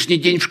завтрашний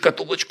день в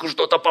шкатулочку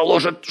что-то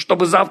положат,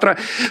 чтобы завтра,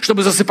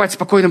 чтобы засыпать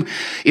спокойным.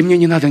 И мне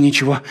не надо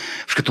ничего,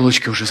 в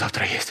шкатулочке уже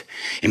завтра есть.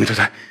 И мы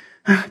туда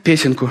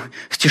песенку,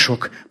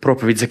 стишок,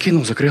 проповедь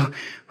закинул, закрыл.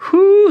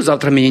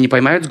 Завтра меня не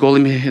поймают с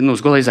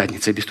голой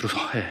задницей, без трусов.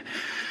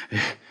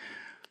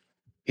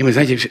 И мы,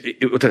 знаете,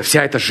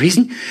 вся эта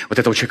жизнь, вот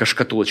этого человека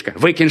шкатулочка.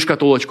 Выкинь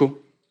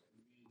шкатулочку,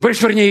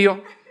 вышвырни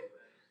ее.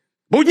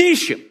 Будь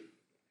нищим.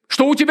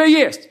 Что у тебя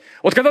есть?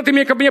 Вот когда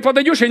ты ко мне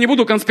подойдешь, я не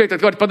буду конспект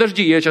говорить,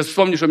 подожди, я сейчас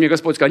вспомню, что мне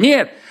Господь сказал.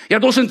 Нет, я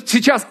должен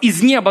сейчас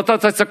из неба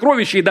достать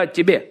сокровища и дать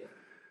тебе.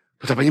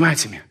 Кто-то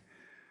понимаете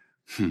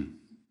меня?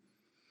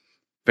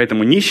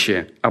 Поэтому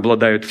нищие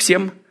обладают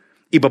всем,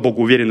 ибо Бог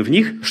уверен в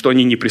них, что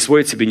они не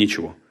присвоят себе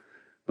ничего.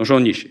 Потому что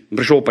он нищий.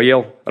 Пришел,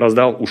 поел,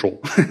 раздал,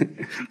 ушел.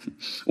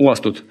 У вас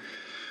тут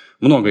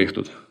много их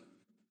тут,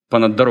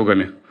 понад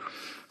дорогами,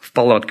 в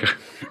палатках.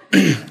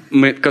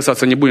 Мы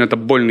касаться не будем, это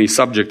больный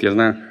сабжект, я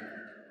знаю.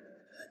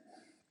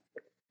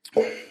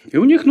 И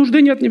у них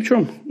нужды нет ни в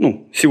чем.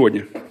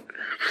 Сегодня.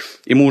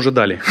 Ему уже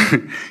дали.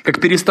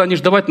 Как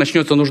перестанешь давать,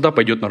 начнется нужда,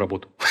 пойдет на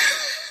работу.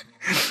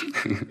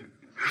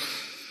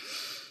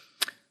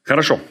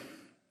 Хорошо.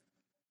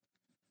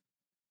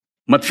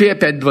 Матфея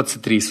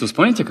 5:23. Иисус,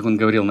 помните, как он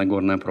говорил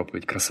Нагорная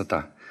проповедь?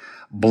 Красота.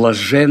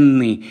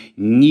 Блаженны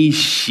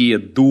нищие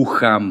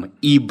духом,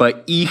 ибо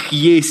их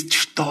есть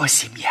что,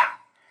 семья?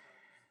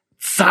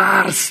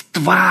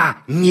 Царство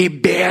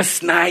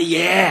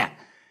небесное.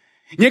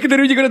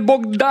 Некоторые люди говорят: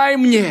 Бог, дай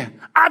мне,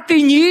 а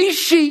ты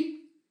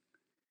нищий.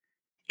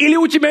 Или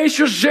у тебя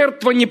еще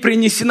жертва не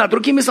принесена.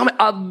 Другими словами,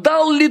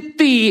 отдал ли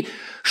ты,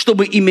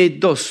 чтобы иметь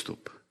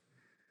доступ?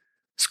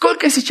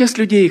 Сколько сейчас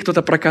людей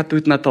кто-то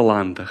прокатывает на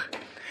талантах?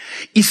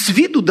 И с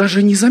виду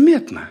даже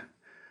незаметно.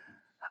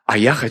 А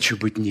я хочу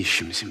быть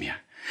нищим, семья.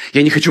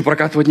 Я не хочу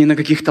прокатывать ни на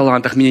каких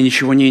талантах, меня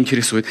ничего не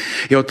интересует.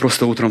 Я вот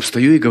просто утром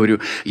встаю и говорю: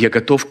 я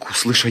готов к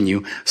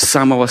услышанию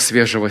самого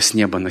свежего с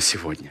неба на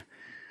сегодня.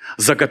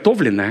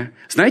 Заготовленное,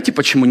 знаете,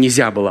 почему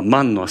нельзя было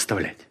манну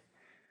оставлять?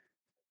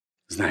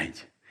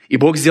 Знаете. И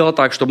Бог сделал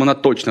так, чтобы она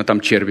точно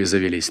там черви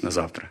завелись на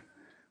завтра.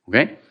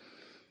 Okay?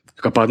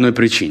 Только по одной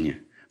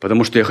причине.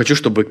 Потому что я хочу,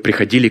 чтобы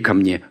приходили ко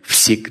мне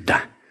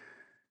всегда.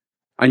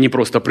 А не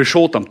просто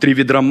пришел там 3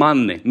 ведра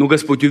манны. Ну,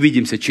 Господь,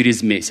 увидимся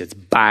через месяц.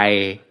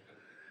 Бай.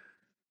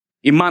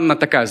 И манна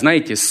такая,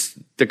 знаете, со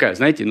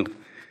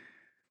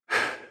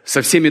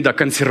всеми,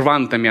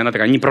 консервантами. Она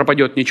такая, не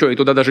пропадет ничего, и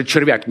туда даже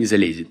червяк не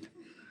залезет.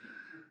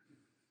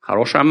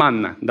 Хорошая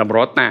манна,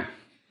 добротная.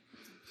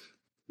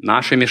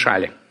 Наши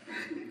мешали.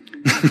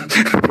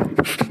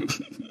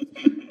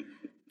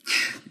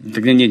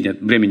 Тогда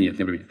нет, времени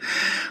нет.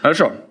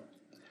 Хорошо.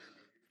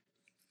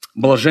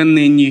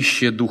 Блаженные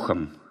нищие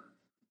духом,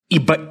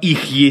 ибо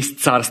их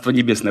есть Царство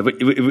Небесное.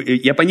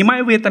 Я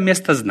понимаю, вы это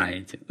место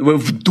знаете. Вы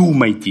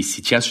вдумайтесь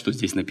сейчас, что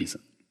здесь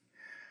написано.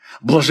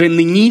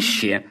 Блаженны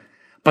нищие,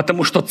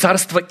 потому что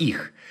царство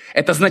их.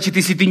 Это значит,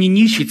 если ты не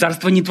нищий,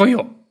 царство не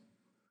твое.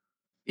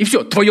 И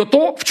все, твое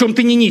то, в чем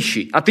ты не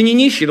нищий. А ты не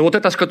нищий, но вот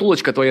эта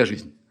шкатулочка твоя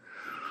жизнь.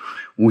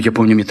 Я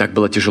помню, мне так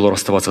было тяжело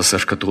расставаться со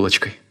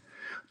шкатулочкой.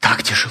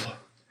 Так тяжело.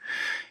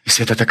 И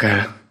Света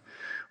такая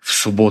в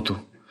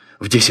субботу,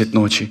 в 10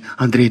 ночи: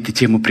 Андрей, ты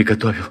тему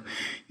приготовил?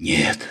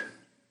 Нет.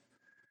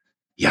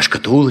 Я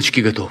шкатулочки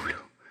готовлю.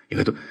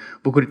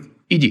 Бог говорит: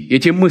 иди, я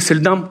тебе мысль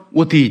дам,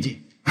 вот и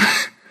иди.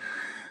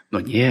 Но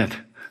нет,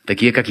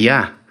 такие как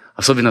я,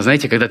 особенно,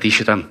 знаете, когда ты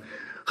еще там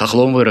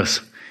хохлом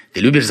вырос,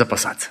 ты любишь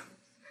запасаться.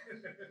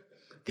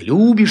 Ты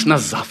любишь на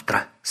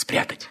завтра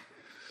спрятать.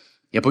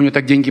 Я помню,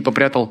 так деньги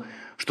попрятал,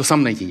 что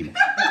сам найти не мог.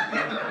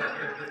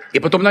 И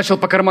потом начал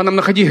по карманам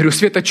находить. Говорю: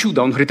 Света,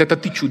 чудо. Он говорит: это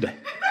ты чудо.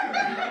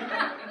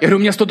 Я говорю: у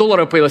меня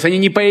 $100 появилось. Они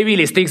не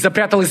появились. Ты их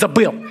запрятал и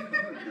забыл.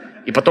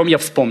 И потом я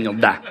вспомнил,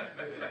 да.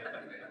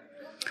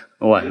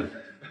 Ладно.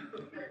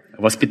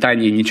 В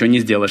воспитании ничего не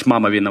сделаешь.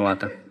 Мама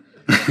виновата.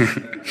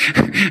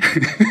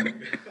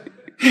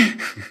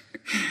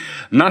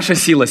 Наша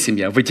сила,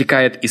 семья,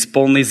 вытекает из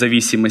полной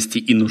зависимости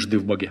и нужды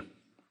в Боге.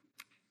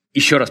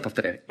 Еще раз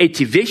повторяю.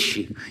 Эти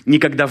вещи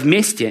никогда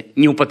вместе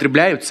не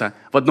употребляются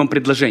в одном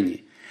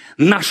предложении.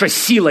 Наша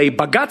сила и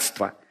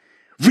богатство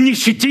в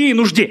нищете и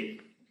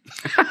нужде.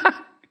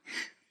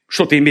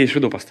 Что ты имеешь в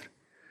виду, пастор?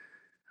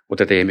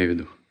 Вот это я имею в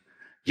виду.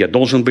 Я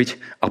должен быть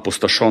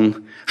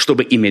опустошен,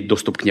 чтобы иметь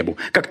доступ к небу.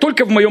 Как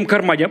только в моем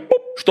кармане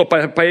что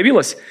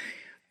появилось,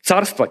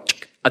 царство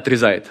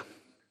отрезает.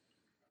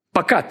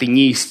 Пока ты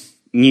не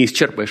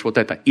исчерпаешь вот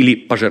это или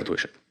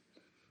пожертвуешь это.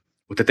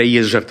 Вот это и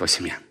есть жертва,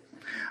 семья.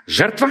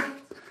 Жертва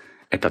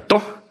 – это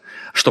то,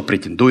 что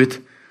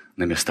претендует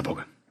на место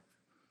Бога.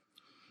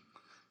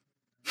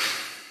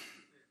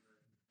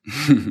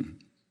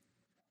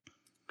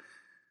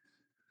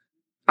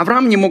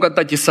 Авраам не мог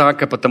отдать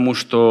Исаака, потому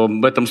что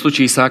в этом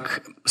случае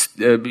Исаак,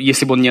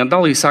 если бы он не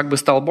отдал, Исаак бы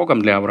стал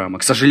Богом для Авраама.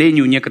 К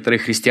сожалению,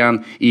 некоторых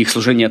христиан и их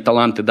служение,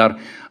 талант и дар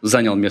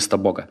занял место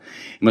Бога.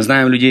 Мы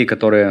знаем людей,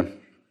 которые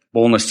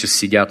полностью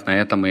сидят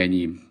на этом,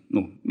 и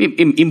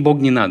им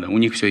Бог не надо, у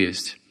них все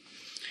есть.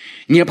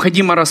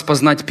 Необходимо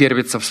распознать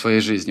первенца в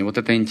своей жизни. Вот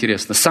это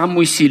интересно.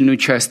 Самую сильную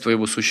часть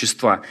твоего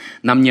существа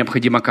нам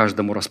необходимо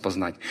каждому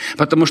распознать.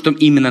 Потому что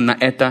именно на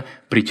это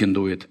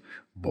претендует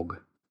Бог.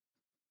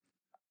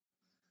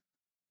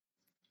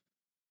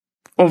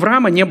 У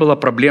Авраама не было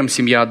проблем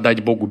семья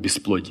отдать Богу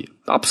бесплодие.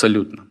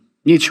 Абсолютно.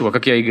 Ничего,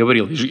 как я и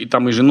говорил. И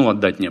там и жену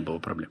отдать не было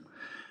проблем.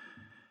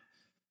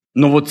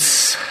 Но вот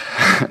с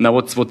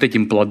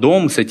этим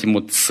плодом, с этим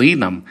вот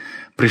сыном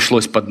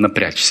пришлось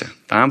поднапрячься.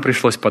 Там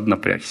пришлось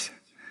поднапрячься.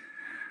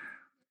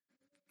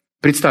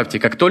 Представьте,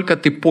 как только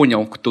ты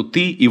понял, кто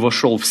ты, и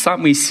вошел в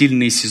самый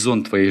сильный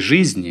сезон твоей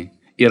жизни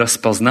и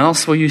распознал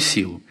свою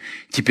силу,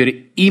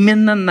 теперь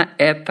именно на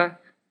это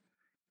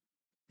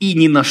и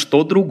ни на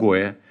что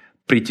другое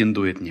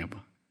претендует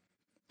небо.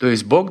 То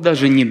есть Бог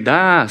даже не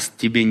даст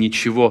тебе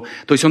ничего,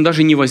 то есть Он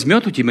даже не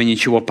возьмет у тебя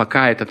ничего,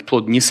 пока этот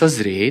плод не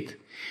созреет,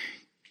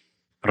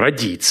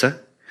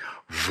 родится,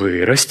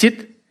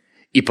 вырастет,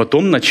 и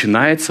потом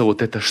начинается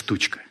вот эта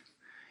штучка.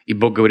 И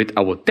Бог говорит: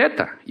 а вот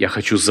это я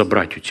хочу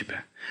забрать у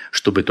тебя,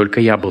 чтобы только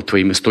я был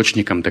твоим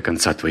источником до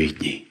конца твоих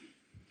дней.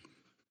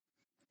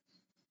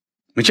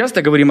 Мы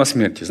часто говорим о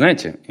смерти,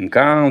 знаете,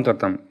 энкаунтер,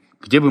 там,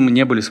 где бы мы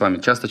ни были с вами,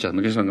 часто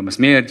мы говорим о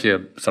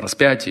смерти, о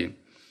распятии.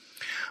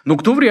 Но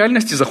кто в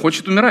реальности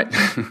захочет умирать?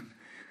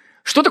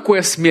 Что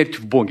такое смерть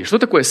в Боге? Что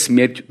такое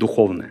смерть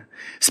духовная?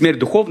 Смерть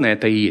духовная –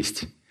 это и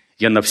есть.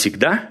 Я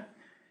навсегда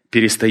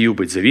перестаю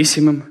быть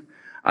зависимым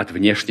от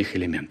внешних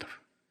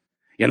элементов.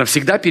 Я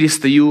навсегда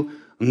перестаю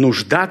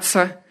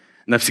нуждаться,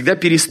 навсегда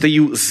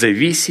перестаю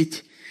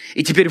зависеть.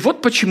 И теперь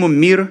вот почему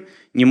мир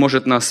не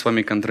может нас с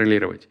вами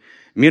контролировать.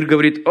 Мир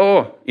говорит: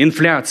 о,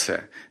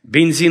 инфляция,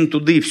 бензин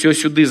туды, все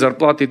сюда,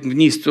 зарплаты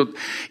вниз. Тут.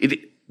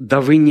 Да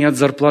вы не от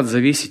зарплат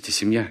зависите,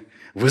 семья.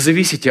 Вы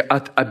зависите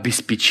от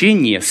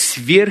обеспечения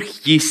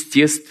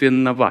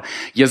сверхъестественного.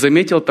 Я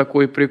заметил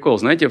такой прикол,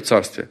 знаете, в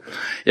царстве.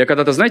 Я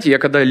когда-то, знаете, я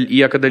когда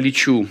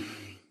лечу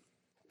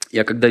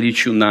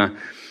на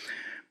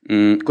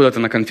куда-то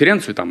на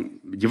конференцию,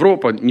 там,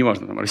 Европа,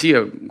 неважно, там,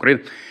 Россия,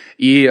 Украина,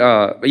 и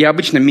я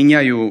обычно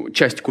меняю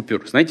часть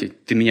купюр, знаете,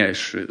 ты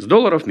меняешь с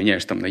долларов,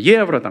 меняешь там на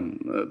евро, там,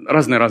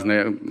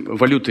 разные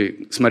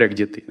валюты, смотря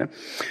где ты, да?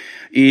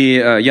 И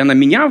я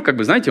наменял, как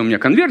бы, знаете, у меня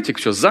конвертик,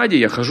 все сзади,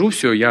 я хожу,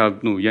 все, я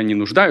не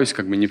нуждаюсь,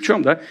 как бы, ни в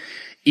чем, да.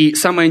 И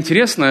самое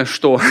интересное,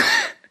 что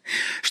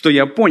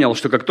я понял,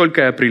 что как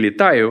только я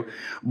прилетаю,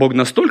 Бог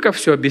настолько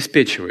все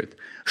обеспечивает,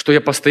 что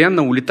я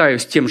постоянно улетаю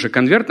с тем же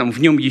конвертом, в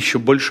нем еще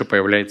больше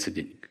появляется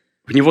денег.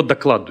 В него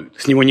докладывают,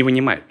 с него не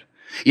вынимают.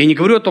 Я не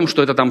говорю о том,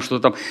 что это там,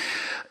 что-то там.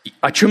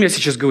 О чем я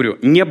сейчас говорю?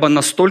 Небо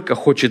настолько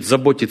хочет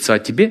заботиться о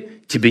тебе,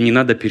 тебе не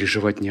надо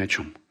переживать ни о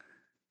чем.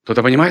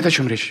 Кто-то понимает, о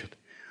чем речь идет?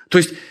 То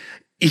есть,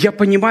 и я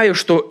понимаю,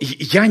 что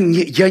я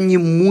не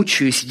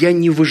мучаюсь, я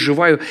не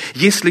выживаю,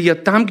 если я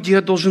там, где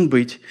я должен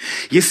быть,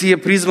 если я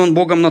призван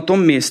Богом на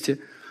том месте.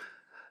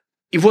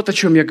 И вот о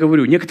чем я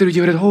говорю. Некоторые люди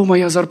говорят: о,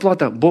 моя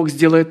зарплата. Бог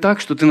сделает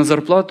так, что ты на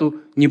зарплату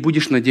не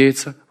будешь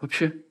надеяться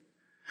вообще.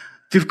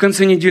 Ты в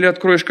конце недели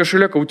откроешь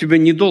кошелек, а у тебя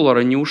ни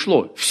доллара не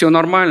ушло. Все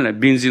нормально,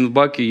 бензин в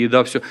баке,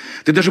 еда, все.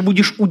 Ты даже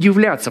будешь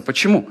удивляться.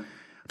 Почему?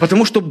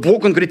 Потому что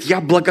Бог, Он говорит: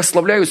 я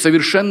благословляю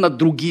совершенно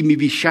другими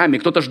вещами.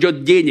 Кто-то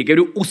ждет денег. Я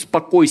говорю: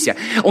 успокойся.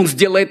 Он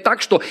сделает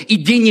так, что и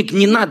денег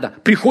не надо.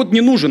 Приход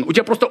не нужен. У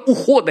тебя просто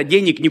ухода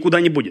денег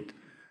никуда не будет.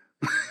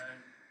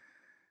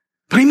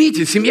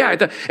 Поймите, семья,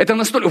 это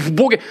настолько в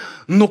Боге.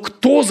 Но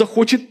кто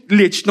захочет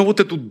лечь на вот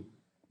эту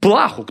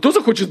плаху? Кто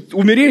захочет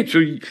умереть?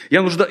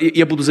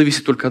 Я буду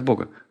зависеть только от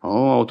Бога.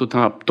 О, тут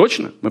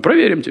точно? Мы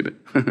проверим тебя.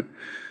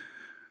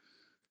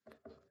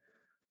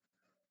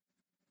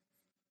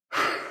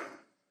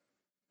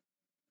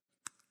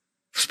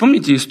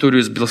 Вспомните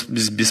историю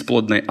с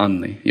бесплодной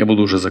Анной. Я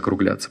буду уже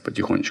закругляться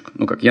потихонечку.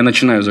 Я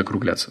начинаю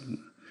закругляться.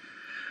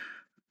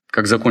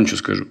 Как закончу,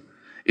 скажу.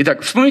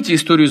 Итак, вспомните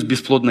историю с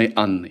бесплодной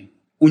Анной.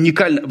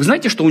 Уникально. Вы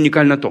знаете, что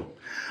уникально то?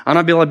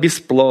 Она была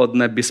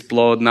бесплодна.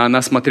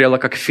 Она смотрела,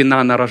 как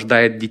Финана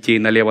рождает детей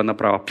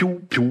налево-направо. Пю.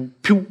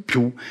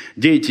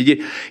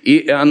 Дети.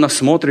 И она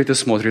смотрит и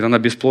смотрит. Она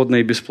бесплодна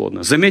и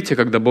бесплодна. Заметьте,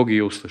 когда Бог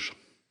ее услышал.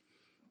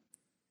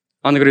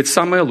 Она говорит: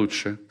 самое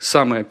лучшее,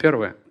 самое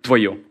первое,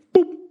 твое.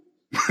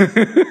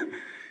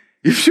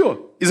 И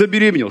все. И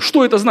забеременел.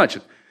 Что это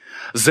значит?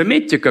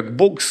 Заметьте, как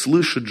Бог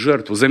слышит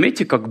жертву.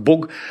 Заметьте, как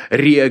Бог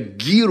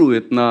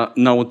реагирует на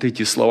вот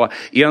эти слова.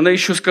 И она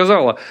еще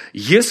сказала: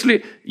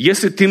 если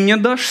ты мне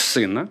дашь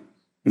сына,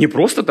 не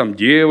просто там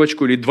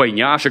девочку или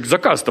двойняшек,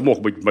 заказ-то мог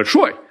быть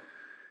большой.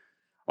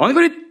 Он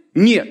говорит: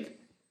 нет,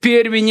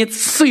 первенец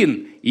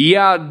сын,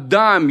 я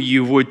дам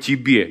его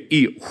тебе.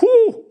 И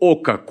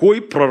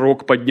какой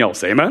пророк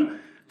поднялся. Аминь.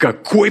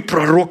 Какой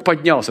пророк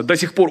поднялся. До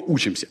сих пор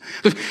учимся.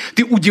 То есть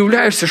ты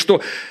удивляешься,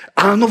 что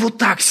оно вот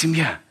так,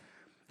 семья.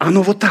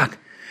 Оно вот так.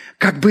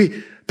 Как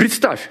бы,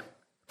 представь,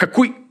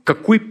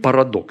 какой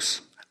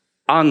парадокс.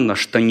 Анна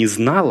что не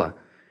знала,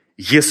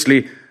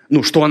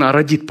 что она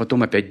родит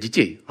потом опять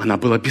детей. Она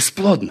была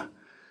бесплодна.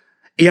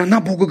 И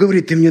она Богу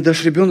говорит: ты мне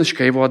дашь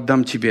ребеночка, я его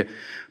отдам тебе.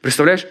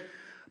 Представляешь?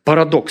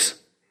 Парадокс.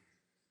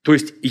 То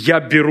есть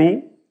я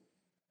беру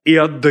и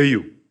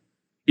отдаю.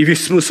 И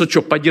весь смысл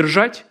что?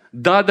 Подержать?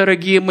 Да,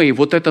 дорогие мои,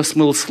 вот это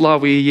смысл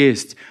славы и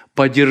есть.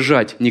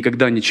 Подержать,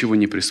 никогда ничего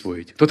не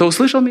присвоить. Кто-то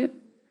услышал меня?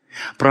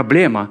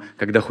 Проблема,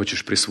 когда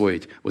хочешь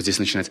присвоить, вот здесь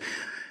начинается.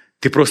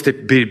 Ты просто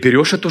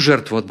берешь эту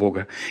жертву от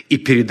Бога и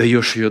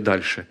передаешь ее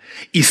дальше.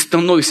 И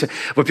становишься,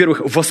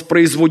 во-первых,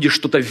 воспроизводишь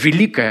что-то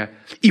великое,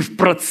 и в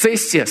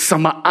процессе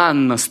сама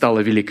Анна стала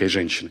великой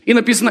женщиной. И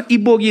написано: и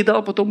Бог ей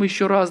дал потом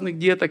еще разных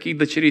деток и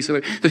дочерей.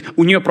 То есть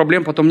у нее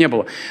проблем потом не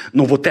было.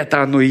 Но вот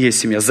это оно и есть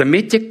семья.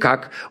 Заметьте,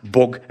 как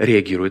Бог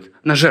реагирует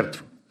на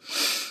жертву.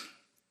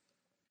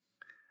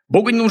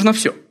 Богу не нужно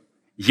все.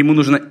 Ему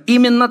нужно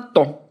именно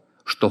то,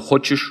 что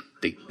хочешь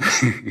ты.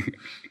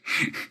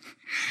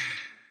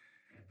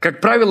 Как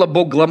правило,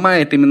 Бог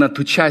ломает именно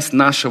ту часть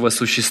нашего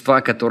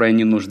существа, которая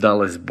не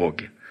нуждалась в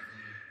Боге.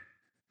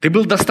 Ты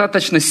был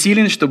достаточно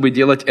силен, чтобы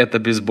делать это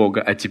без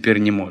Бога, а теперь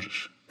не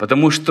можешь.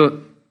 Потому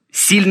что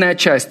сильная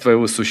часть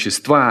твоего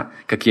существа,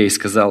 как я и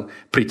сказал,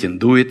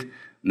 претендует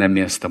на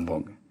место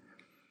Бога.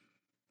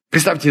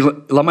 Представьте,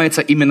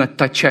 ломается именно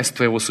та часть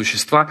твоего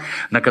существа,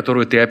 на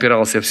которую ты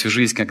опирался всю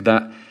жизнь,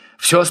 когда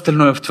все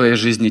остальное в твоей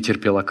жизни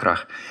терпело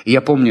крах. И я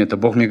помню это.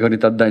 Бог мне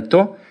говорит: отдать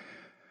то,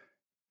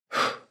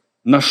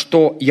 на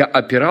что я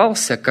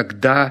опирался,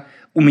 когда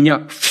у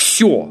меня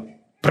все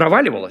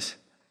проваливалось.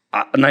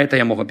 А на это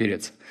я мог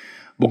опереться.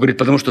 Бог говорит,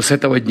 потому что с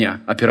этого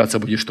дня опираться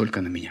будешь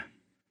только на меня.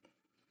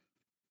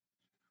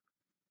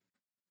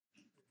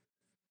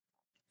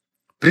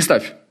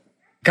 Представь,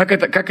 как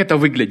это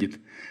выглядит.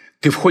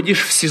 Ты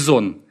входишь в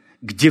сезон,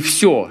 где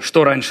все,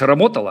 что раньше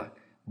работало,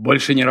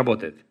 больше не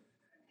работает.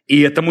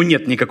 И этому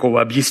нет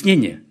никакого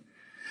объяснения.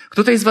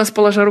 Кто-то из вас,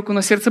 положа руку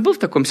на сердце, был в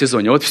таком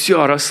сезоне? Вот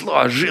все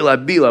росло, жило,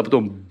 било, а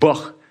потом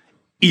бах,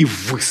 и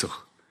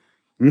высох.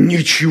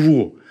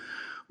 Ничего.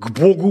 К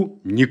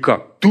Богу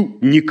никак.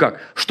 Тут никак.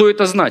 Что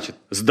это значит?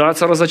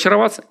 Сдаться,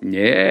 разочароваться?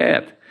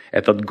 Нет.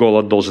 Этот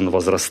голод должен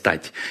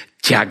возрастать.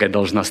 Тяга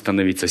должна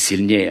становиться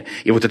сильнее.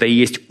 И вот это и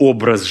есть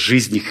образ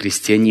жизни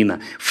христианина.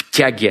 В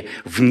тяге,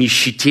 в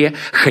нищете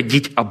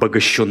ходить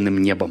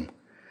обогащенным небом.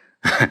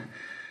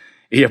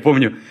 И я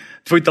помню,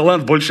 твой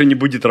талант больше не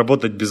будет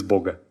работать без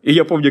Бога. И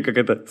я помню, как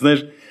это,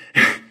 знаешь,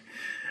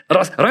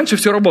 раньше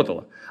все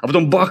работало, а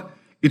потом бах,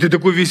 и ты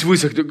такой весь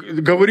высох.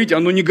 Говорить,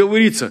 оно не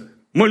говорится.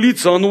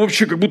 Молиться, оно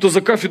вообще как будто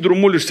за кафедру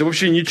молишься,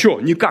 вообще ничего,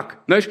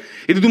 никак. Знаешь?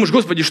 И ты думаешь,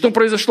 Господи, что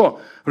произошло?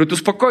 Говорит,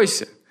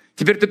 успокойся.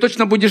 Теперь ты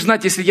точно будешь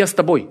знать, если я с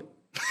тобой.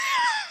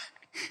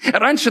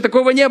 Раньше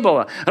такого не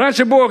было.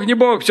 Раньше Бог, не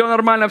Бог, все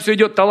нормально, все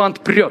идет,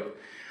 талант прет.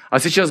 А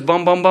сейчас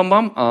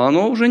бам-бам-бам-бам, а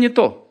оно уже не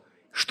то.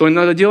 Что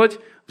надо делать?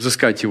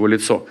 Взыскать его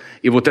лицо.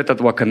 И вот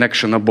этого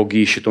коннекшена Бог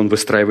ищет, он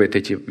выстраивает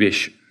эти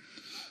вещи.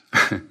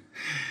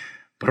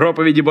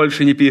 Проповеди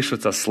больше не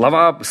пишутся,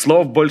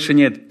 слов больше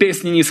нет,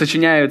 песни не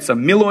сочиняются,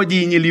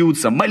 мелодии не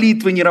льются,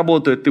 молитвы не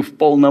работают, ты в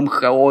полном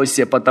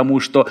хаосе,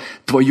 потому что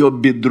твое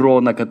бедро,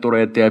 на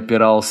которое ты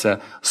опирался,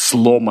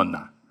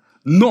 сломано.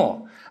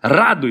 Но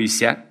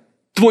радуйся,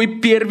 твой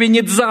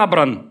первенец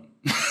забран.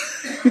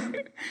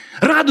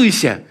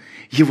 Радуйся,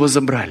 его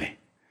забрали.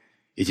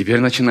 И теперь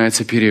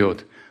начинается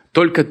период.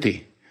 Только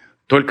ты,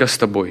 только с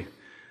тобой.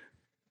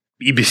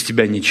 И без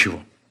тебя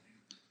ничего.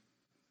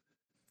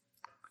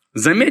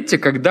 Заметьте,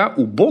 когда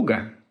Бог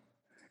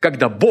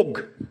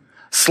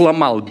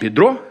сломал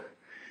бедро,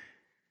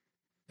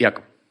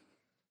 Иаков,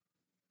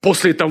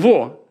 после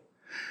того,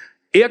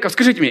 Иаков,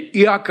 скажите мне,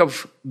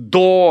 Иаков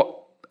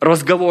до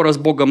разговора с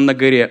Богом на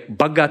горе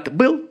богат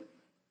был?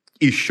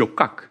 Еще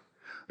как.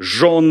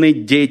 Жены,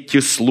 дети,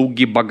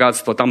 слуги,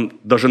 богатство, там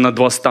даже на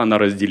 2 стана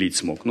разделить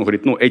смог.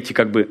 Говорит, эти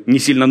как бы не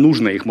сильно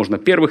нужно, их можно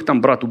первых там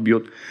брат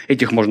убьет,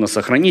 этих можно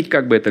сохранить,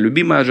 как бы это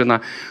любимая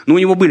жена. Но у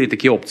него были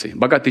такие опции,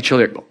 богатый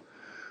человек был.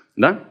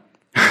 Да?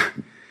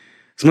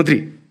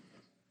 Смотри.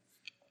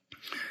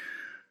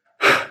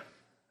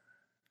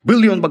 Был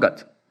ли он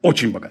богат?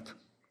 Очень богат.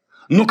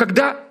 Но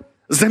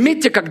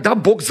заметьте, когда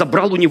Бог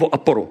забрал у него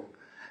опору.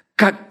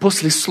 Как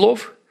после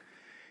слов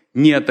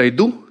 «не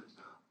отойду,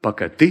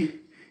 пока ты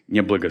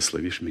не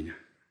благословишь меня».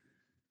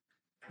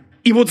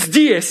 И вот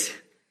здесь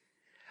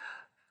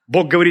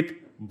Бог говорит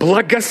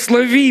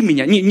 «благослови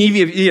меня».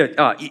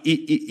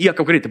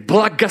 Иаков говорит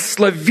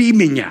 «благослови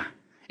меня».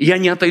 Я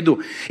не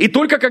отойду. И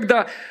только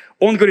когда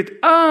он говорит,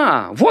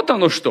 вот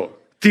оно что,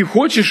 ты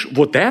хочешь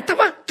вот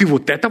этого? Ты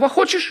вот этого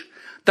хочешь?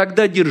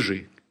 Тогда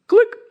держи.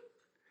 Клык.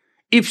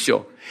 И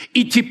все.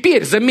 И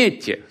теперь,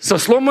 заметьте, со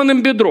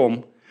сломанным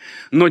бедром,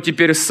 но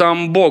теперь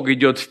сам Бог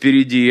идет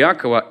впереди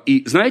Иакова.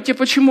 И знаете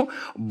почему?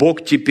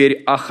 Бог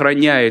теперь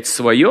охраняет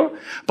свое,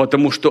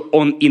 потому что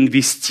Он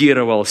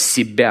инвестировал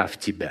себя в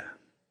тебя.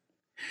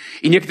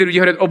 И некоторые люди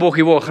говорят, Бог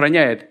его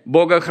охраняет.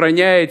 Бог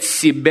охраняет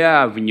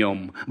себя в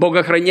нем. Бог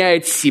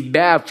охраняет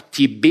себя в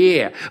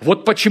тебе.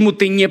 Вот почему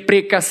ты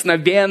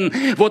неприкосновен.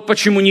 Вот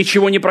почему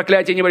ничего не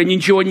проклятие не берет,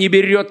 ничего не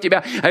берет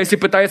тебя. А если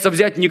пытается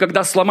взять,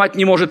 никогда сломать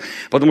не может.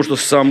 Потому что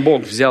сам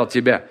Бог взял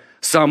тебя.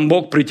 Сам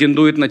Бог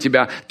претендует на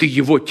тебя. Ты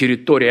его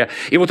территория.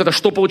 И вот это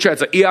что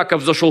получается?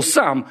 Иаков зашел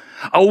сам,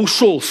 а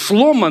ушел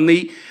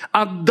сломанный,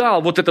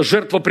 отдал. Вот это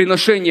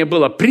жертвоприношение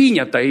было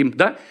принято им,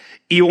 да?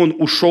 И он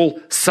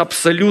ушел с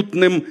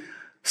абсолютным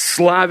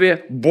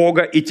славе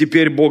Бога, и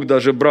теперь Бог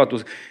даже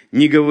брату,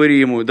 не говори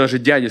ему, даже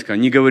дяде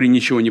сказал, не говори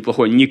ничего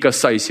неплохого, не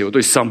касайся его. То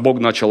есть сам Бог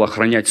начал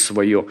охранять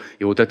свое.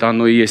 И вот это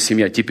оно и есть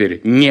семья.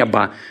 Теперь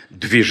небо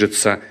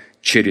движется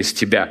через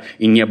тебя,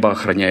 и небо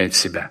охраняет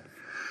себя.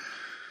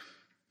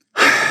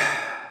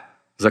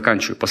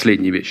 Заканчиваю,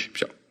 последняя вещь.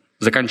 Все,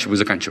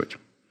 заканчивать.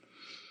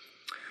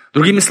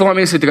 Другими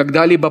словами, если ты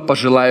когда-либо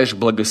пожелаешь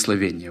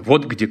благословения,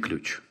 вот где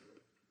ключ.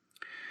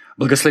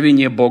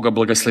 Благословение Бога,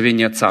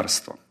 благословение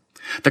Царства.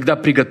 Тогда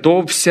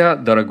приготовься,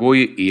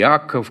 дорогой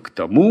Иаков, к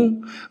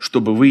тому,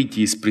 чтобы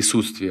выйти из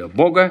присутствия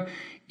Бога,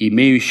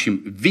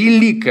 имеющим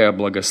великое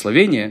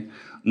благословение,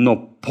 но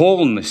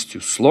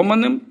полностью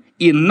сломанным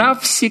и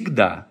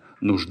навсегда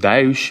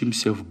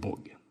нуждающимся в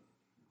Боге.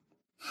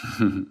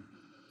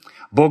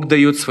 Бог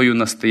дает свою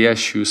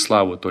настоящую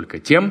славу только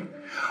тем,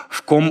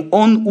 в ком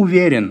Он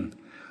уверен,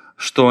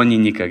 что они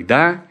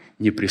никогда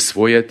не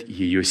присвоят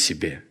ее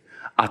себе.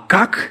 А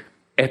как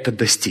это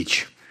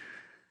достичь?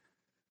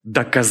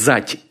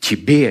 Доказать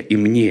тебе и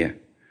мне,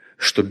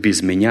 что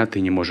без меня ты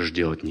не можешь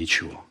делать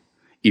ничего.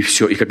 И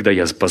все. И когда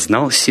я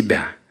познал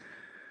себя,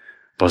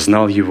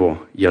 познал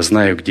его, я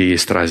знаю, где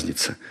есть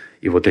разница.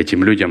 И вот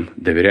этим людям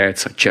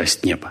доверяется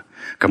часть неба.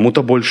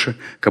 Кому-то больше,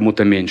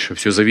 кому-то меньше.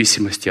 Все в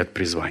зависимости от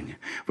призвания.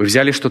 Вы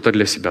взяли что-то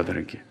для себя,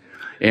 дорогие?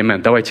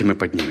 Аминь. Давайте мы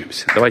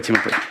поднимемся.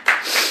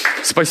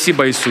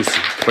 Спасибо, Иисус.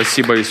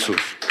 Спасибо, Иисус.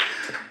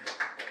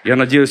 Я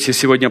надеюсь, я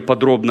сегодня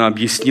подробно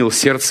объяснил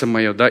сердце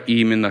мое, да, и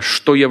именно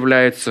что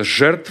является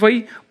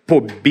жертвой по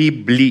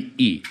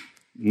Библии.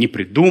 Не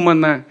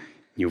придумано,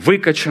 не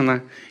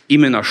выкачано.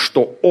 Именно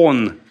что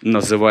Он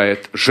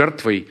называет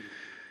жертвой,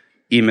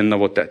 именно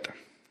вот это.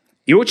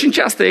 И очень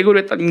часто, я говорю,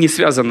 это не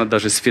связано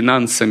даже с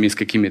финансами, с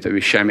какими-то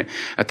вещами.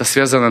 Это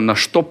связано, на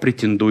что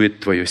претендует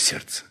твое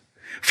сердце.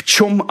 В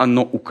чем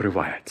оно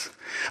укрывается.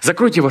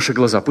 Закройте ваши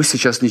глаза, пусть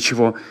сейчас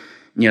ничего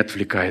не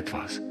отвлекает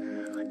вас.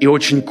 И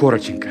очень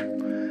коротенько.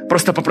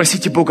 Просто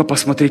попросите Бога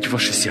посмотреть в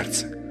ваше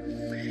сердце.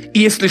 И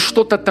если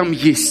что-то там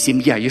есть,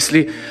 семья,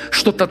 если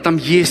что-то там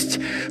есть,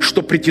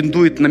 что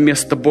претендует на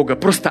место Бога,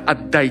 просто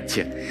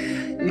отдайте.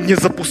 Не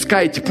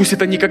запускайте. Пусть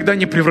это никогда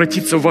не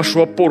превратится в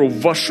вашу опору,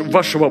 в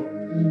вашего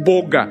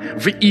Бога,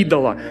 в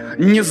идола.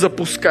 Не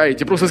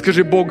запускайте. Просто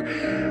скажи: Бог,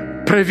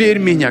 проверь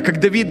меня. Как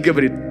Давид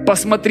говорит: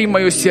 посмотри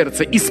мое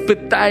сердце,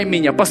 испытай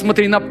меня,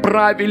 посмотри, на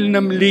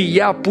правильном ли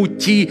я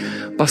пути.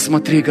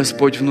 Посмотри,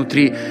 Господь,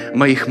 внутри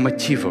моих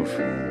мотивов.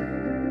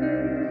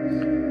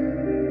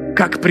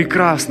 Как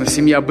прекрасно,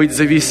 семья, быть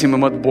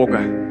зависимым от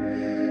Бога.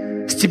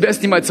 С тебя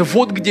снимается.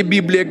 Вот где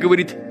Библия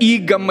говорит: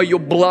 иго мое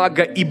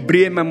благо и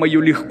бремя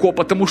мое легко,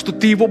 потому что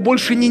ты его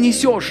больше не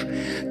несешь.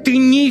 Ты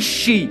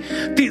нищий,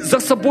 ты за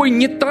собой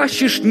не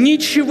тащишь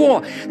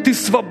ничего. Ты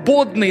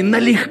свободный,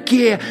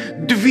 налегке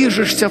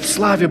движешься в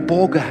славе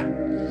Бога.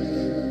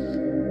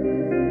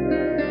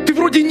 Ты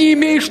вроде не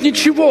имеешь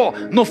ничего,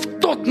 но в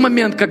тот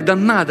момент, когда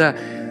надо,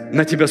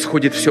 на тебя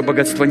сходит все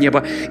богатство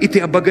неба, и ты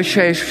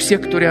обогащаешь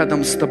всех, кто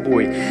рядом с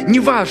тобой.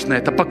 Неважно,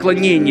 это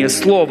поклонение,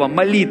 слово,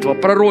 молитва,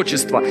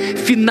 пророчество,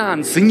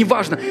 финансы,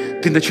 неважно.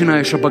 Ты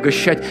начинаешь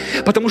обогащать,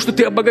 потому что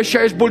ты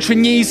обогащаешь больше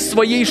не из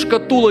своей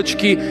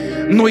шкатулочки,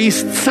 но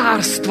из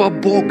царства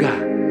Бога.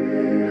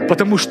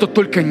 Потому что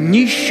только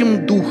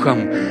нищим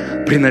духом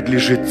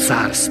принадлежит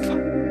царство.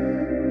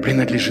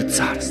 Принадлежит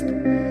царство.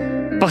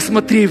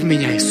 Посмотри в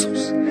меня,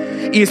 Иисус.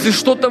 И если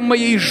что-то в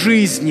моей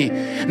жизни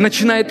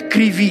начинает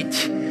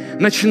кривить,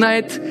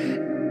 начинает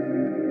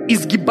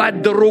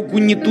изгибать дорогу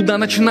не туда,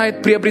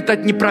 начинает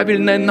приобретать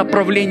неправильное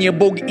направление,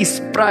 Бог,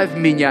 исправь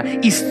меня,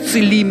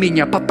 исцели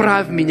меня,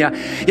 поправь меня.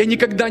 Я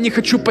никогда не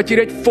хочу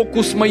потерять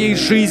фокус моей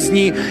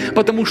жизни,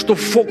 потому что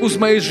фокус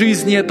моей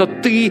жизни — это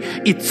Ты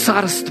и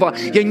Царство.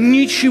 Я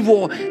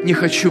ничего не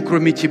хочу,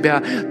 кроме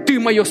Тебя.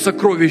 Ты мое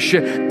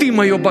сокровище, Ты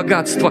мое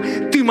богатство,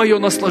 Ты мое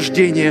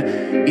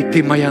наслаждение, и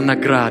Ты моя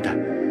награда.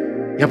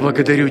 Я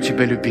благодарю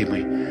Тебя,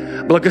 любимый.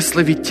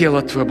 Благослови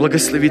тело Твое,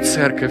 благослови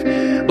церковь,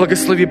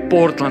 благослови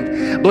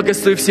Портланд,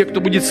 благослови всех, кто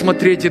будет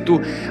смотреть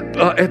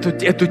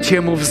эту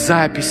тему в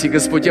записи,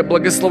 Господь. Я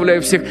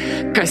благословляю всех.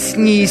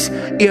 Коснись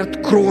и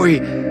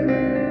открой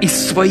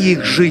из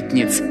своих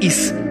житниц,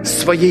 из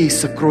своей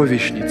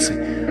сокровищницы.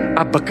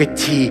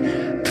 Обогати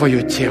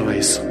Твое тело,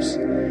 Иисус.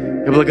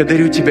 Я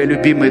благодарю Тебя,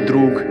 любимый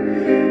друг,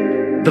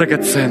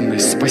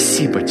 драгоценность.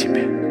 Спасибо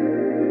Тебе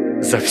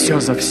за все,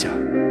 за все.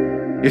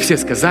 И все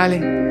сказали: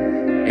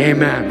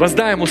 Аминь.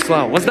 Воздай Ему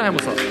славу, воздай Ему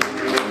славу.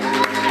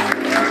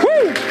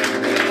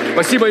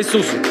 Спасибо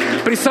Иисусу.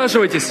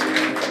 Присаживайтесь.